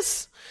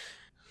curious.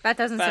 That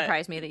doesn't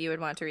surprise me that you would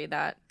want to read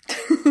that.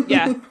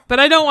 Yeah, but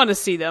I don't want to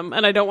see them,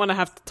 and I don't want to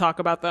have to talk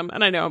about them,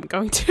 and I know I'm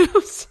going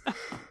to. So.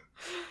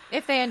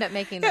 If they end up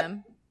making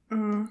them.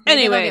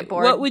 Anyway,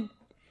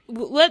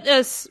 let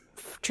us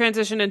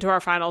transition into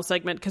our final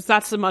segment, because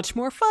that's a much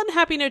more fun,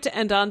 happy note to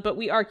end on, but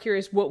we are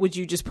curious, what would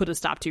you just put a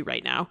stop to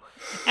right now?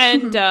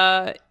 And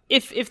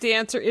if the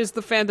answer is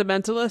the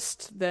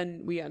Fandomentalist,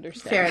 then we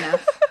understand. Fair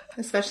enough.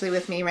 Especially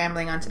with me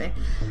rambling on today.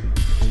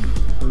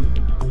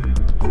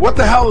 What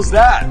the hell is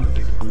that?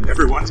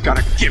 Everyone's got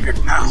a gimmick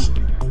now.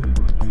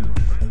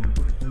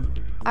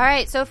 All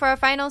right, so for our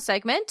final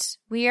segment,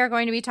 we are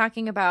going to be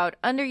talking about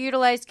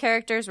underutilized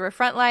characters we're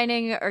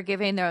frontlining or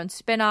giving their own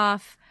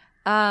spin-off.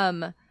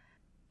 I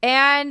was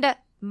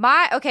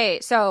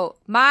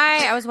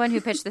one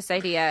who pitched this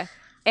idea.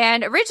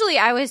 And originally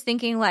I was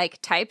thinking like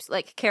types,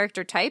 like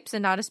character types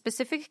and not a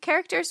specific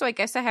character. So I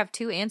guess I have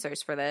two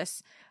answers for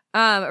this.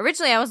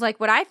 Originally I was like,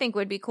 what I think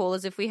would be cool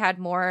is if we had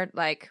more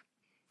like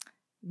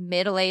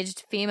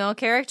middle-aged female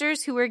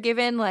characters who were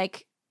given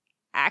like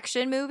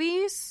action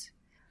movies.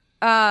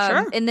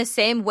 Sure. In the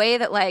same way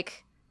that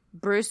like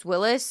Bruce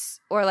Willis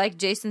or like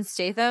Jason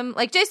Statham.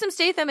 Like Jason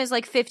Statham is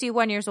like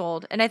 51 years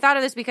old. And I thought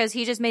of this because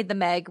he just made The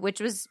Meg, which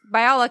was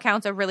by all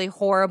accounts a really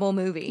horrible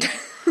movie.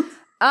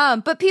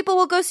 But people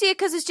will go see it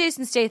because it's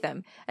Jason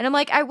Statham. And I'm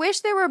like, I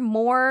wish there were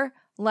more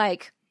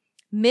like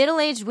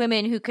middle-aged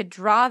women who could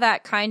draw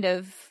that kind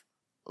of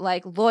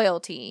like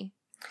loyalty.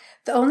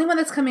 The only one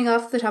that's coming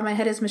off the top of my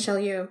head is Michelle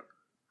Yeoh.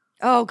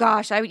 Oh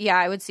gosh,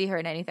 I would see her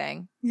in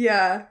anything.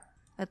 Yeah.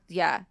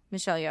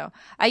 Michelle Yeoh.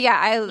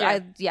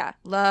 I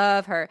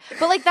love her.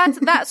 But like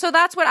so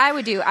that's what I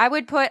would do.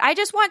 I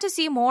just want to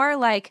see more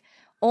like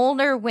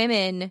older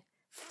women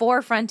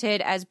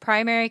forefronted as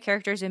primary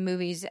characters in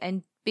movies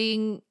and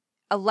being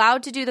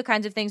allowed to do the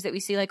kinds of things that we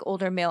see like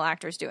older male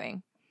actors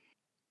doing.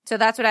 So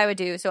that's what I would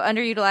do. So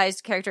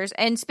underutilized characters.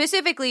 And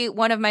specifically,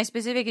 one of my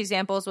specific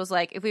examples was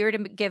like, if we were to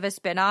give a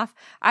spinoff,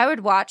 I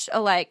would watch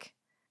a like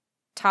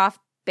Toph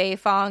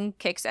Beifong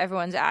kicks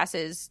everyone's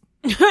asses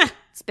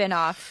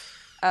spinoff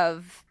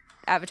of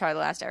Avatar: The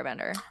Last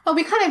Airbender. Well,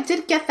 we kind of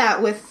did get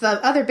that with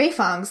the other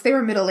Beifongs. They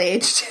were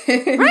middle-aged.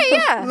 Right,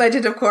 yeah.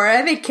 Legend of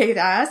Korra. They kicked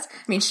ass.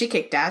 I mean, she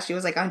kicked ass. She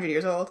was like 100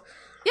 years old.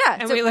 Yeah.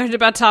 And we learned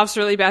about Toph's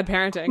really bad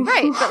parenting.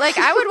 Right. But like,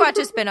 I would watch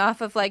a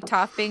spinoff of like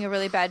Toph being a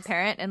really bad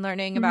parent and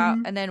learning about,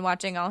 and then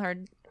watching all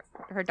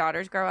her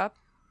daughters grow up.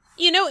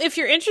 You know, if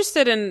you're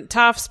interested in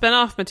Toph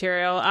spinoff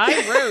material, I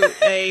wrote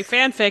a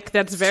fanfic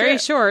that's very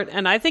short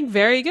and I think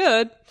very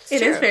good.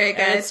 It is very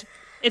good.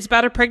 It's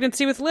about her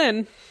pregnancy with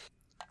Lynn.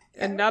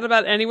 And not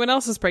about anyone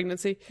else's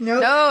pregnancy.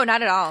 Nope. No,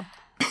 not at all.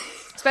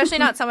 Especially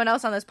not someone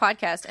else on this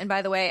podcast. And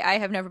by the way, I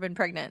have never been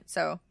pregnant,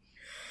 so.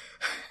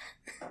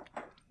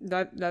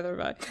 Neither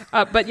have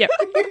I. But yeah.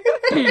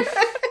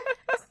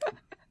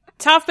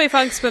 Toph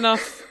Beifong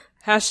spinoff.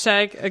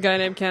 # a guy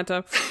named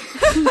Kanto.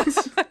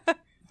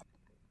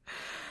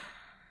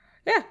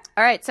 Yeah.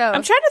 All right, so.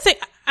 I'm trying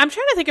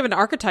to think of an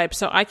archetype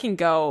so I can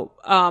go.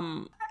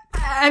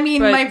 I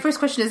mean, my first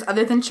question is,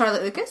 other than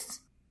Charlotte Lucas?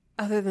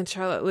 Other than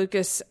Charlotte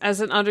Lucas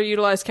as an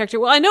underutilized character.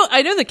 Well, I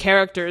know the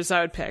characters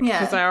I would pick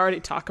because I already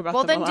talk about them a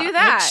lot. Well, then do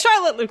that. Like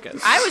Charlotte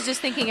Lucas. I was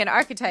just thinking in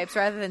archetypes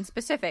rather than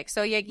specifics.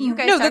 So yeah, you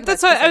guys. No,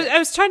 that's why I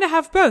was trying to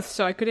have both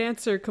so I could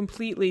answer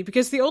completely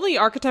because the only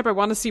archetype I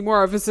want to see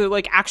more of is a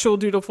like actual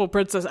dutiful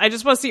princess. I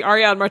just want to see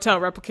Ariane Martel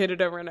replicated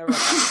over and over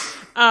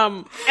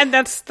again. And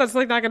that's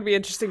like not going to be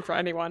interesting for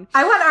anyone.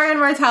 I want Ariane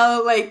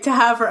Martel like to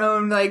have her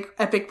own like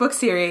epic book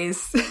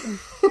series.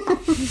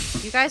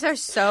 You guys are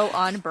so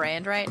on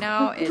brand right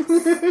now.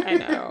 I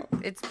know.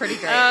 It's pretty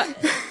great.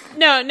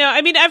 No.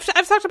 I mean, I've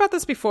talked about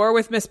this before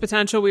with Miss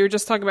Potential. We were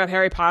just talking about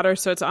Harry Potter,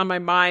 so it's on my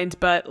mind.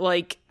 But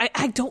like,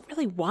 I don't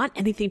really want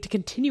anything to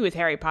continue with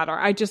Harry Potter.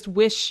 I just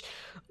wish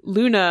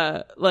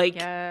Luna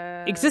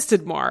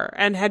existed more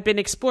and had been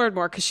explored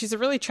more because she's a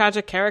really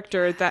tragic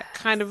character that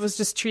kind of was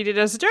just treated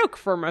as a joke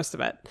for most of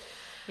it.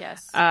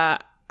 Yes.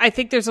 I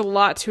think there's a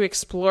lot to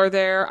explore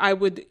there. I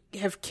would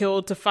have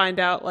killed to find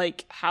out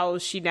like how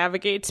she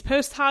navigates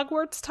post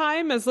Hogwarts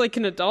time as like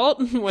an adult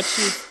and what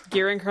she's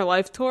gearing her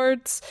life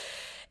towards.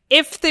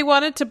 If they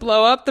wanted to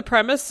blow up the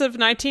premise of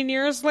 19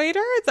 years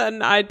later,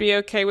 then I'd be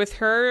okay with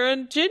her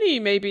and Ginny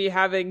maybe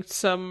having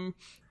some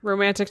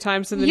romantic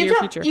times in the near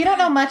future. You don't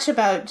know much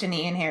about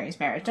Ginny and Harry's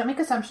marriage. Don't make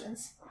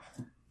assumptions.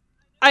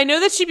 I know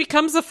that she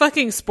becomes a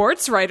fucking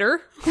sports writer.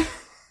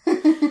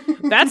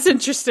 That's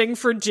interesting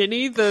for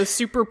Ginny, the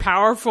super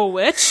powerful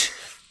witch.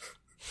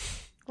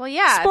 Well,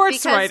 yeah, sports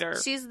because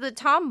writer. She's the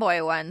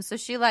tomboy one, so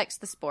she likes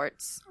the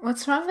sports.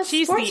 What's wrong with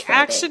She's sports the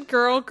action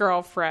girl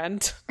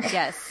girlfriend.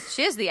 Yes,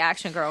 she is the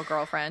action girl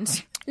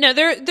girlfriend. No,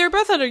 they're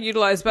both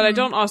underutilized, but I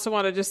don't also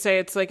want to just say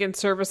it's like in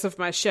service of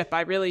my ship.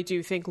 I really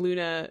do think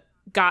Luna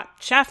got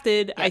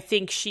shafted. Yep. I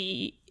think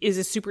she is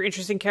a super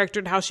interesting character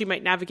and how she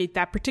might navigate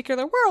that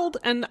particular world,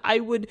 and I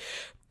would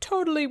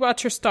totally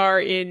watch her star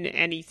in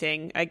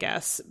anything, I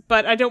guess.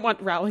 But I don't want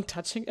Rowling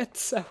touching it,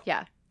 so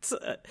yeah,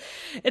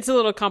 it's a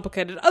little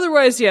complicated.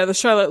 Otherwise, yeah, the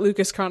Charlotte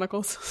Lucas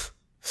Chronicles.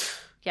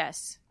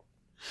 Yes,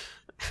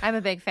 I'm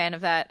a big fan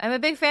of that. I'm a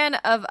big fan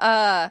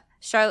of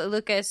Charlotte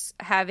Lucas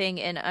having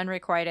an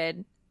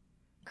unrequited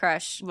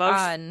crush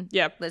on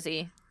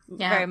Lizzie.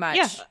 Yeah. Very much.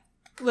 Yeah.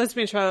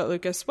 Lesbian Charlotte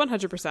Lucas,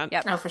 100%.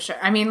 Yep. Oh, for sure.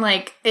 I mean,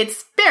 like,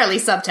 it's barely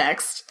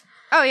subtext.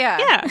 Oh, yeah.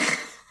 Yeah.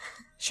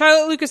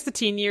 Charlotte Lucas, the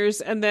teen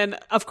years, and then,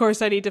 of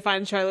course, I need to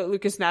find Charlotte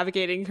Lucas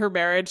navigating her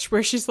marriage,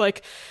 where she's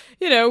like,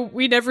 you know,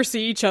 we never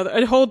see each other.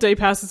 A whole day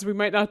passes, we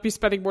might not be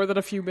spending more than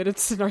a few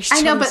minutes in our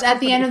I know, but at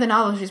the end of the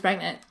novel, she's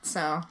pregnant,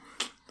 so.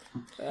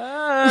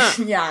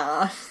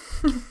 Yeah.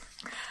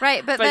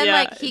 Right, but then, yeah,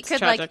 like, he could,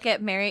 tragic. like,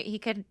 get married, he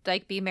could,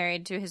 like, be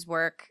married to his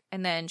work,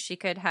 and then she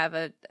could have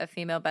a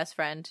female best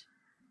friend.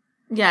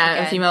 Yeah,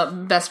 again. A female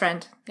best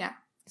friend, yeah.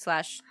 /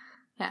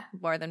 yeah,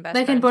 more than best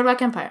like friend. in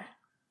Boardwalk Empire.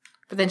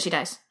 But then she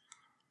dies.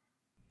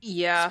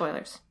 Yeah.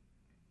 Spoilers.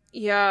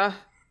 Yeah.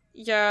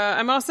 Yeah,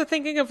 I'm also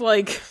thinking of,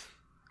 like,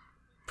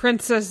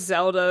 Princess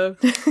Zelda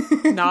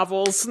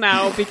novels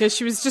now, because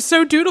she was just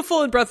so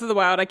dutiful in Breath of the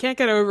Wild. I can't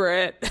get over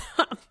it.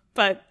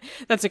 But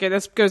that's okay.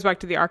 This goes back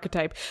to the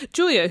archetype.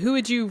 Julia, who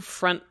would you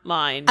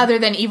frontline? Other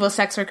than evil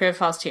sex worker of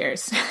False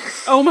Tears.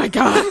 Oh my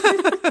god.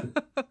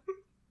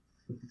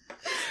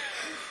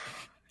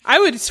 I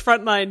would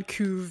frontline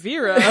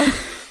Kuvira.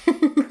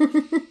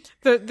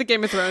 the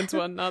Game of Thrones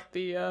one, not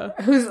the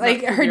who's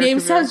like her name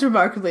Kuvira. Sounds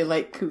remarkably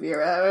like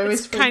Kuvira.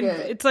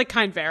 It's like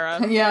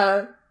Kindvera.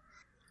 Yeah.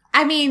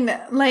 I mean,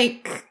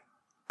 like,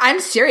 I'm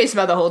serious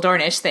about the whole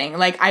Dornish thing.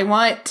 Like, I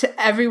want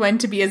everyone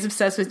to be as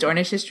obsessed with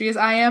Dornish history as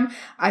I am.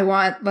 I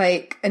want,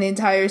 like, an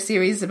entire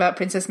series about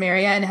Princess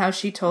Meria and how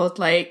she told,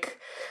 like,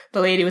 the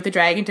lady with the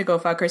dragon to go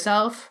fuck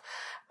herself.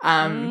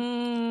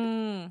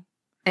 And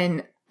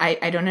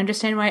I don't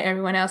understand why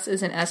everyone else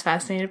isn't as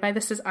fascinated by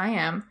this as I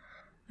am.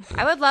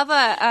 I would love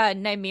a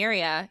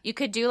Nymeria. You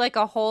could do, like,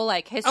 a whole,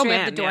 like, history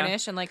of the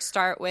Dornish and, like,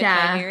 start with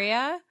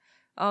Nymeria.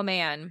 Oh,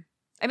 man.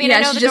 I mean,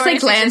 I know she just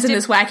like lands in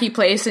this wacky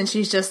place, and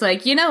she's just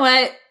like, you know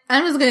what?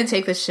 I'm just gonna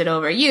take this shit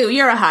over.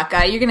 You're a hot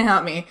guy. You're gonna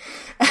help me.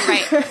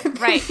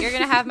 Right. You're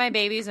gonna have my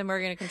babies, and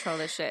we're gonna control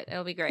this shit.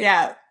 It'll be great.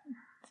 Yeah.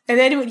 And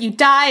then when you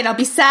die, and I'll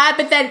be sad,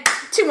 but then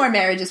 2 more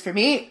marriages for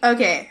me.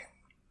 Okay.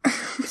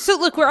 So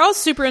look, we're all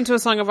super into A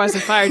Song of Ice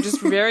and Fire.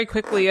 Just very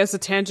quickly, as a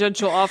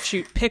tangential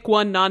offshoot, pick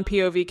one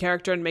non-POV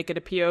character and make it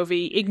a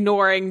POV,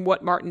 ignoring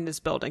what Martin is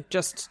building.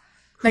 Just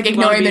like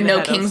ignoring the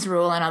No Kings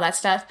rule and all that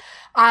stuff.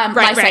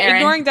 Right.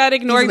 Ignoring that,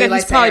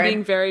 he's probably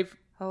being very...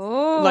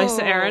 Oh.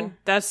 Lysa Arryn.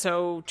 That's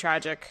so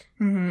tragic.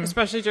 Mm-hmm.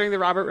 Especially during the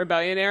Robert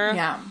Rebellion era.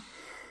 Yeah.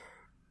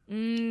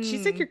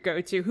 She's like your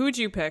go-to. Who would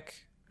you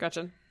pick,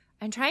 Gretchen?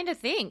 I'm trying to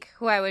think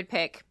who I would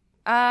pick.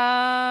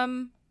 Gosh,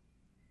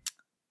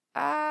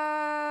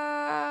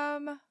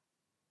 I'm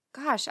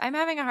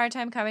having a hard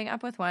time coming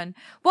up with one.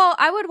 Well,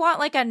 I would want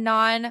like a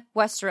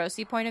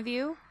non-Westerosi point of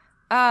view.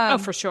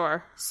 For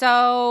sure.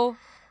 So...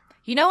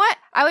 You know what?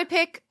 I would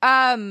pick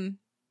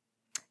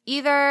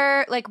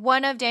either like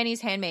one of Dany's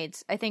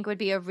handmaids. I think would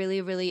be a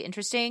really, really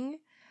interesting.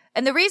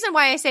 And the reason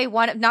why I say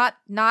one, not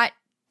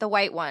the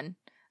white one.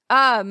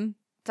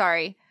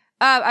 Sorry.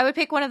 I would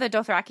pick one of the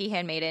Dothraki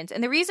handmaidens.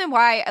 And the reason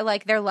why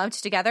like they're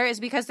lumped together is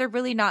because they're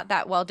really not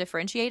that well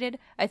differentiated.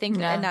 I think,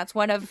 and that's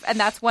one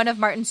of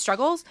Martin's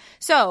struggles.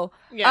 So,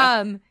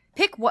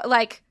 pick what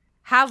like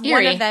have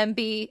Eerie. One of them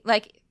be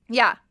like,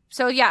 yeah.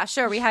 So yeah,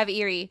 sure. We have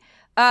Eerie.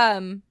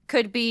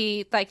 Could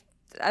be like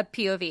a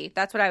POV.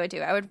 That's what I would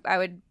do. I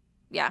would,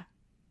 yeah.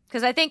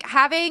 Because I think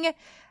having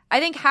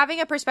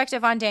a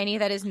perspective on Dany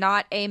that is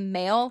not a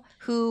male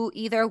who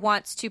either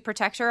wants to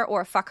protect her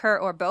or fuck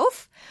her or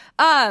both,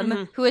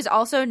 who is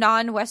also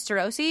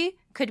non-Westerosi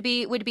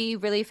would be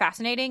really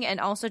fascinating,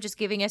 and also just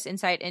giving us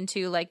insight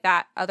into like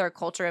that other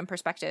culture and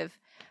perspective,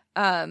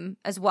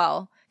 as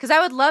well. Because I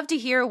would love to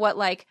hear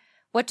what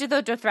do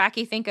the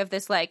Dothraki think of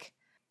this like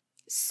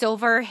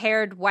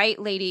silver-haired white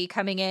lady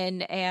coming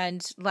in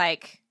and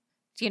like,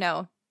 you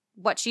know,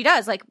 what she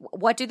does. Like,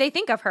 what do they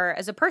think of her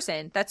as a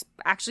person? That's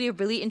actually a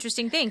really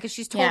interesting thing because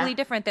she's totally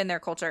different than their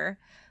culture.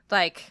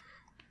 Like,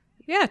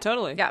 yeah,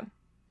 totally. Yeah.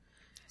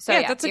 So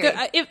yeah, that's a good.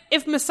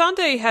 If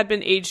Missandei had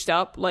been aged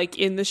up like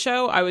in the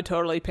show, I would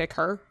totally pick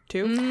her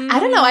too. I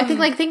don't know. I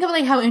think of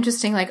like how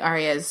interesting like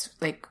Arya's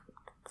like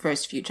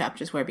first few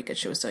chapters were because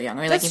she was so young.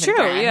 Or like that's even true.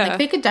 Bran. Yeah, like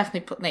they could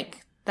definitely put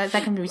like.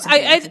 That can be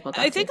something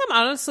I think I'm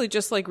honestly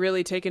just like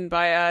really taken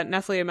by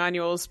Nathalie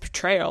Emmanuel's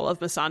portrayal of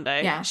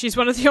Missandei. Yeah. She's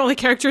one of the only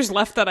characters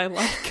left that I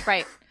like.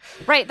 Right.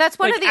 That's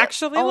one like, of the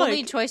actually, only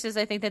like, choices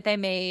I think that they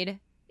made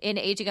in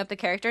aging up the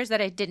characters that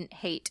I didn't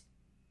hate.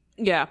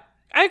 Yeah,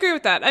 I agree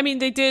with that. I mean,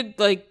 they did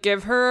like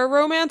give her a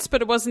romance,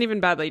 but it wasn't even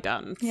badly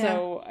done. Yeah.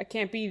 So I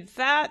can't be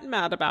that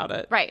mad about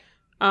it. Right.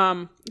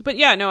 But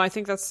yeah, no, I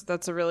think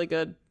that's a really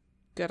good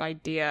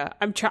idea.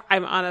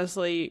 I'm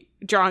honestly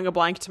drawing a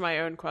blank to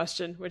my own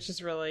question, which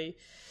is really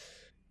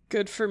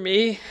good for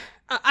me.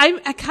 I'm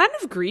kind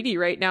of greedy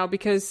right now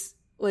because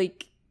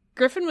like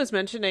Griffin was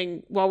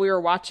mentioning while we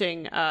were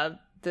watching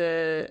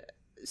the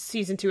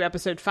season 2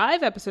 episode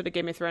 5 episode of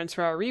Game of Thrones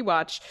for our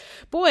rewatch,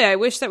 boy, I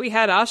wish that we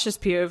had Asha's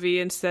POV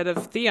instead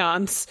of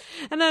Theon's.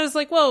 And I was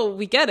like, well,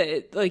 we get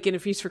it, like in A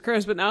Feast for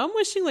Crows, but now I'm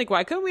wishing like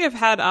why couldn't we have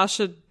had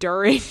Asha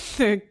during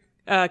the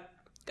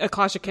A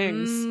Clash of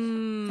Kings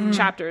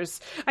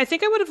chapters? I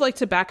think I would have liked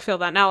to backfill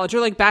that knowledge,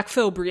 or like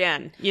backfill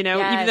Brienne, you know,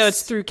 even though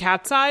it's through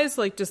Cat's eyes,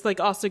 like just like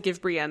also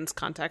give Brienne's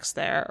context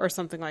there or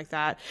something like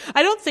that.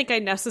 I don't think I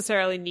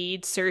necessarily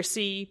need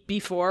Cersei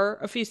before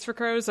A Feast for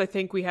Crows. I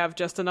think we have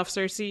just enough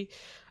Cersei.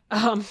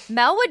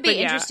 Mel would be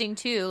interesting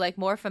too, like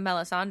more from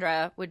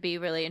Melisandre would be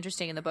really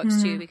interesting in the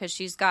books too, because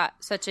she's got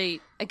such a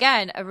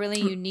really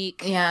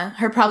unique. Yeah,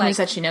 her problem is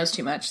that she knows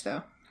too much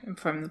though,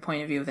 from the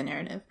point of view of the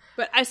narrative.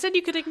 But I said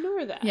you could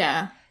ignore that.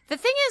 Yeah. The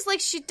thing is,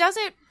 like, does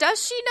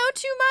she know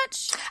too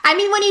much? I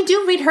mean, when you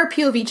do read her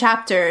POV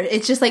chapter,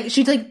 it's just like,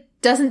 she like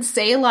doesn't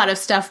say a lot of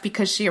stuff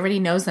because she already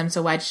knows them,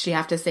 so why does she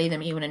have to say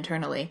them even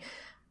internally?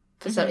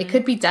 So it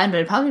could be done, but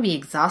it'd probably be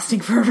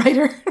exhausting for a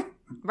writer.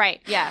 Right,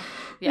 yeah.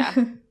 Yeah,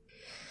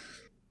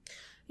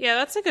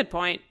 that's a good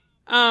point.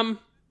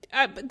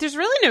 There's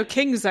really no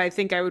kings I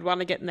think I would want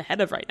to get in the head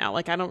of right now.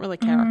 Like, I don't really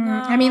care.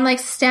 I mean, like,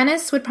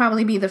 Stannis would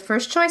probably be the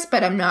first choice,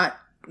 but I'm not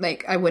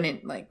I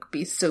wouldn't like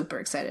be super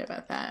excited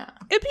about that.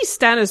 It'd be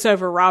Stannis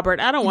over Robert.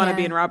 I don't want to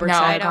be in Robert's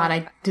head. No, God,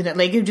 I didn't.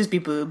 Like, it'd just be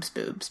boobs.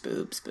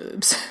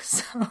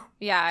 So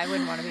yeah, I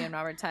wouldn't want to be in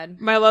Robert's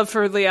head. My love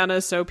for Lyanna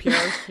is so pure.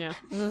 Yeah.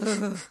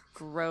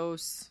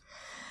 Gross.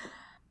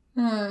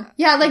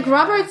 Yeah, like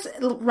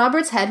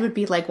Robert's head would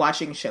be like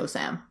watching Show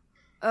Sam.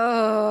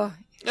 Oh,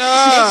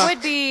 it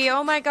would be.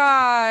 Oh my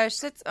gosh,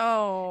 that's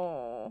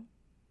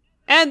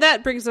And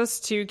that brings us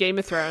to Game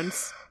of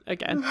Thrones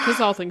again, because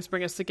all things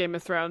bring us to Game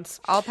of Thrones.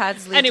 All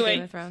paths lead to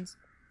Game of Thrones.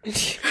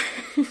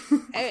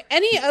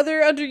 Any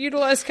other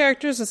underutilized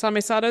characters,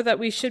 Asami Sato, that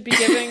we should be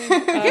giving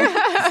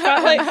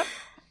spotlight?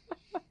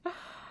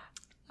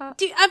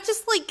 Dude, I'm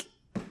just like,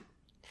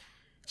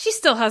 she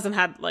still hasn't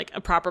had like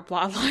a proper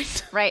plot line.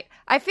 Right.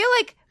 I feel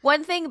like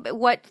what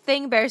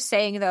thing bears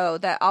saying though,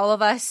 that all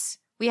of us,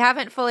 we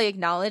haven't fully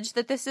acknowledged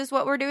that this is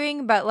what we're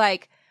doing, but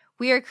like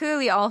we are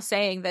clearly all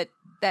saying that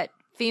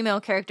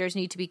female characters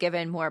need to be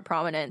given more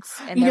prominence,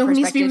 and their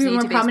perspectives need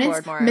to be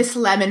explored more. Miss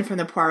Lemon from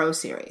the Poirot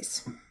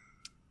series.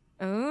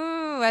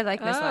 Ooh, I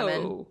like Miss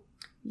Lemon.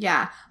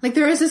 Yeah, like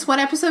there is this one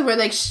episode where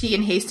like she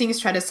and Hastings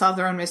try to solve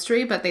their own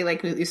mystery, but they like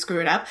completely screw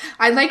it up.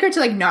 I'd like her to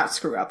like not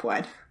screw up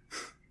one.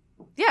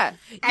 Yeah,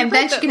 and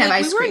then she can have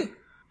ice cream.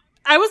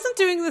 I wasn't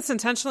doing this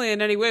intentionally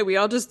in any way. We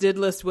all just did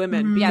list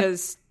women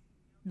because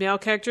male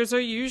characters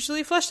are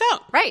usually fleshed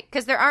out, right?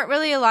 Because there aren't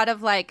really a lot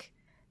of like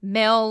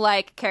male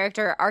like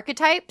character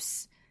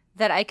archetypes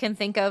that I can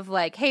think of,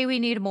 like, hey, we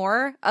need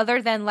more, other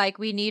than like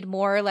we need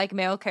more like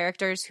male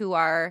characters who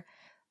are,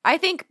 I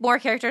think more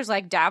characters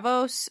like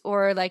Davos,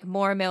 or like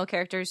more male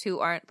characters who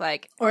aren't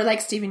like, or like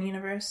Steven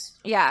Universe,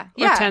 or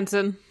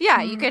Tenzin.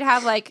 Yeah, you could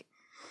have like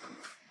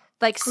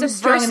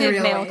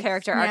subversive male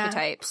character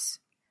archetypes.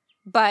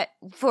 But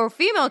for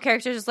female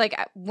characters, like,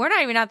 we're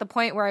not even at the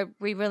point where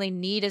we really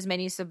need as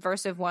many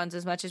subversive ones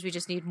as much as we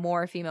just need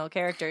more female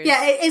characters.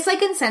 Yeah, it's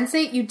like in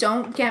Sense8, you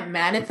don't get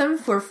mad at them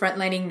for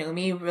frontlining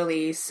Nomi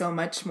really so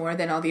much more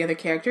than all the other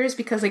characters,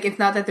 because, like, it's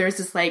not that there's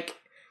this, like,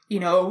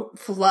 you know,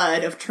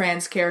 flood of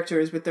trans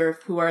characters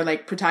who are,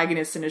 like,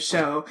 protagonists in a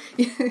show.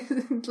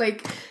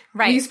 Like,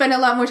 you spend a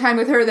lot more time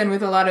with her than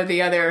with a lot of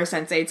the other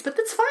Sense8s, but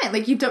that's fine.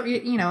 Like,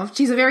 you know,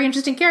 she's a very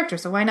interesting character,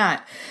 so why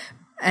not?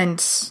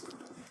 And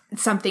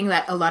it's something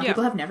that a lot of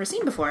people have never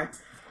seen before.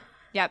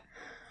 Yep.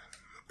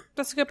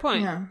 That's a good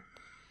point. Yeah.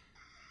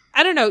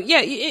 I don't know. Yeah,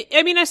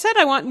 I mean, I said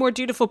I want more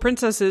dutiful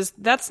princesses.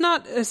 That's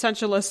not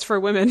essentialist for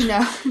women. No.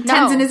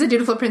 Tenzin is a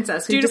dutiful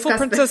princess. Dutiful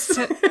princess.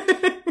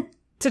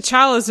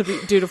 T'Challa is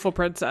a dutiful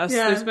princess.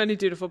 Yeah. There's many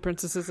dutiful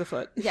princesses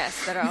afoot.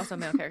 Yes, that are also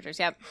male characters.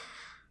 Yep.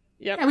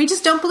 And we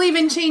just don't believe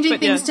in changing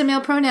things to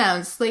male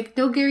pronouns. Like,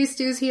 no Gary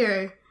Stu's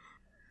here.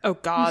 Oh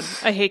God,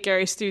 I hate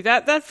Gary Stu.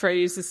 That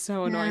phrase is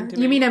so annoying to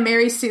me. You mean a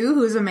Mary Sue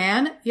who's a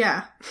man?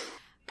 Yeah.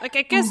 Like,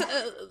 I guess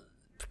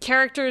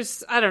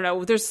characters, I don't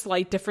know, there's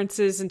slight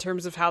differences in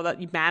terms of how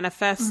that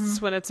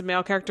manifests when it's a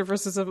male character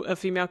versus a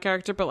female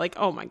character, but like,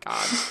 oh my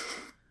God.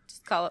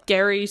 Just call it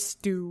Gary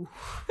Stu.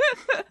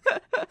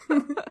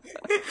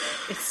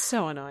 It's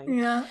so annoying.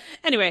 Yeah.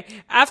 Anyway,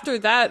 after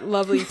that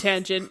lovely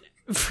tangent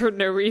for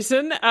no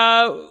reason,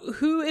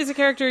 who is a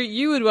character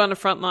you would want to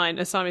frontline,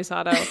 Asami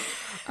Sato?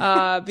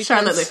 Because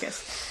Charlotte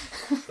Lucas.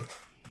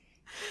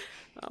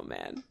 Oh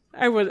man,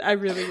 I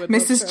really would.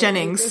 Mrs.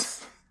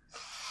 Jennings.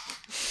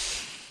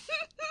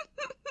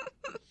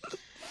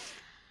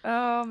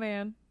 Oh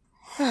man.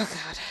 Oh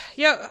God.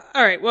 Yeah.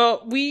 All right.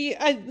 Well,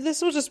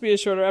 this will just be a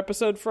shorter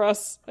episode for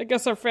us. I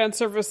guess our fan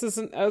service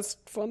isn't as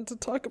fun to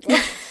talk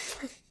about.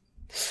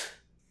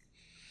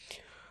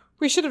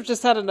 We should have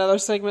just had another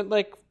segment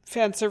like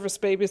fan service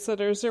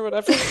babysitters or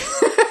whatever.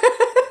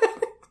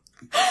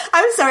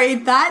 I'm sorry,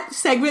 that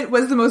segment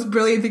was the most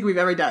brilliant thing we've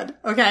ever done,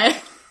 okay?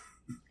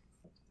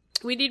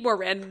 We need more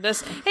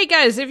randomness. Hey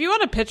guys, if you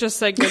want to pitch us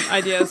segment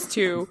ideas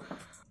too,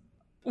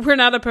 we're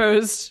not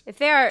opposed. If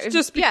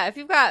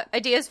you've got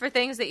ideas for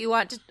things that you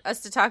want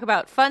us to talk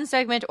about, fun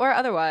segment or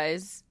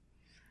otherwise.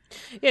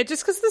 Yeah,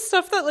 just because the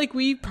stuff that like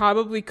we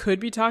probably could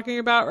be talking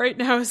about right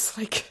now is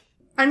like,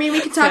 I mean,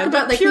 we can talk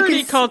about like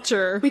purity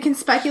culture. We can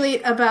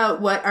speculate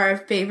about what our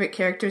favorite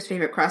character's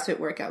favorite CrossFit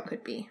workout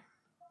could be.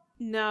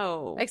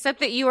 No. Except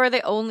that you are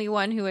the only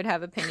one who would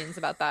have opinions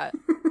about that.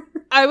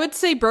 I would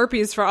say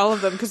burpees for all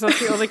of them because that's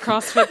the only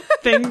CrossFit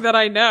thing that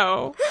I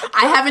know.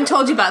 I haven't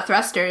told you about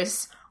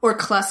thrusters or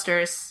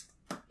clusters.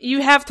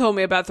 You have told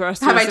me about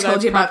thrusters. Have I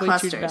told you about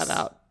clusters? That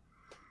out.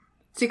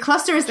 See,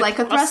 cluster is like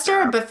a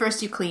thruster, but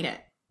first you clean it.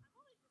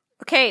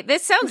 Okay,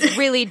 this sounds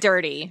really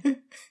dirty.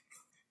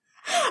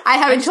 I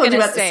haven't told you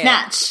about the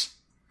snatch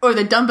or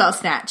the dumbbell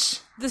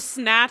snatch. The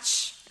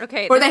snatch.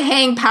 Okay. Or the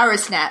hang power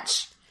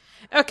snatch.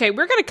 Okay,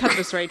 we're going to cut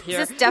this right here.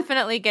 This is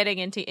definitely getting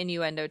into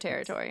innuendo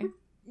territory.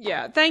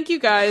 Yeah, thank you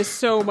guys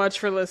so much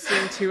for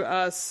listening to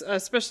us,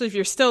 especially if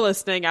you're still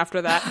listening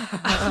after that.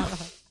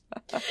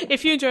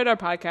 If you enjoyed our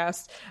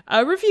podcast,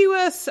 review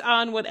us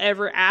on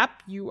whatever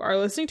app you are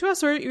listening to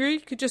us, or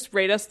you could just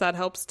rate us. That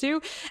helps too.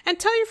 And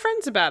tell your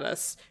friends about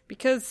us,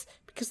 because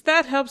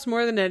that helps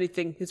more than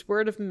anything, is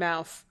word of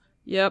mouth.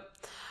 Yep.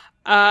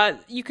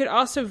 You could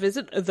also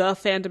visit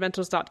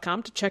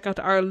thefandomentals.com to check out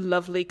our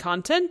lovely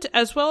content,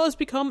 as well as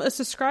become a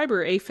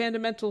subscriber, a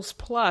Fandomentals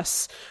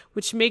Plus,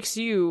 which makes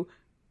you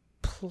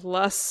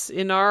plus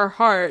in our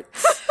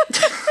hearts.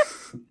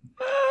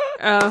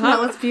 That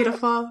was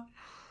beautiful.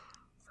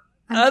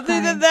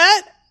 Other than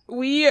that,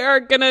 we are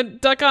going to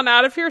duck on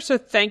out of here, so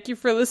thank you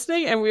for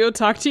listening, and we will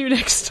talk to you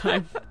next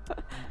time.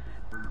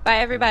 Bye,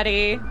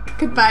 everybody.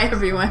 Goodbye,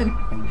 everyone.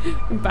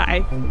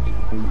 Bye.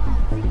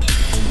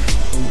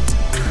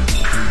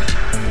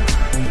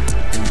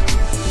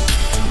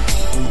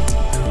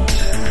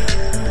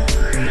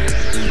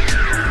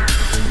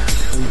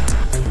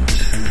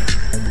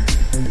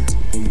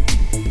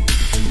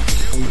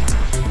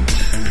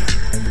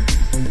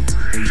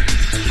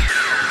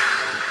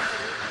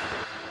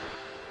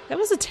 That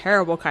was a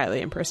terrible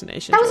Kylie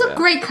impersonation. That was a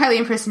great Kylie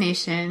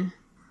impersonation.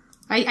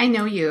 I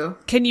know you.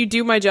 Can you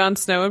do my Jon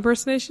Snow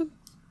impersonation?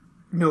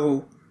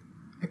 No,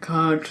 I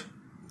can't.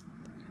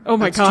 Oh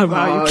my god,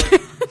 wow.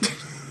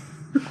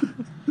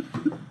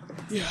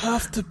 You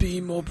have to be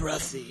more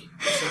breathy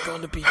if you're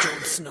going to be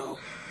Jon Snow.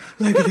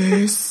 Like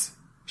this?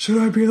 Should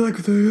I be like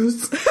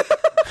this?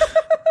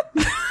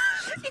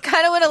 You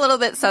kind of went a little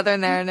bit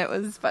southern there, and it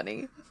was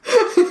funny.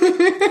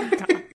 God.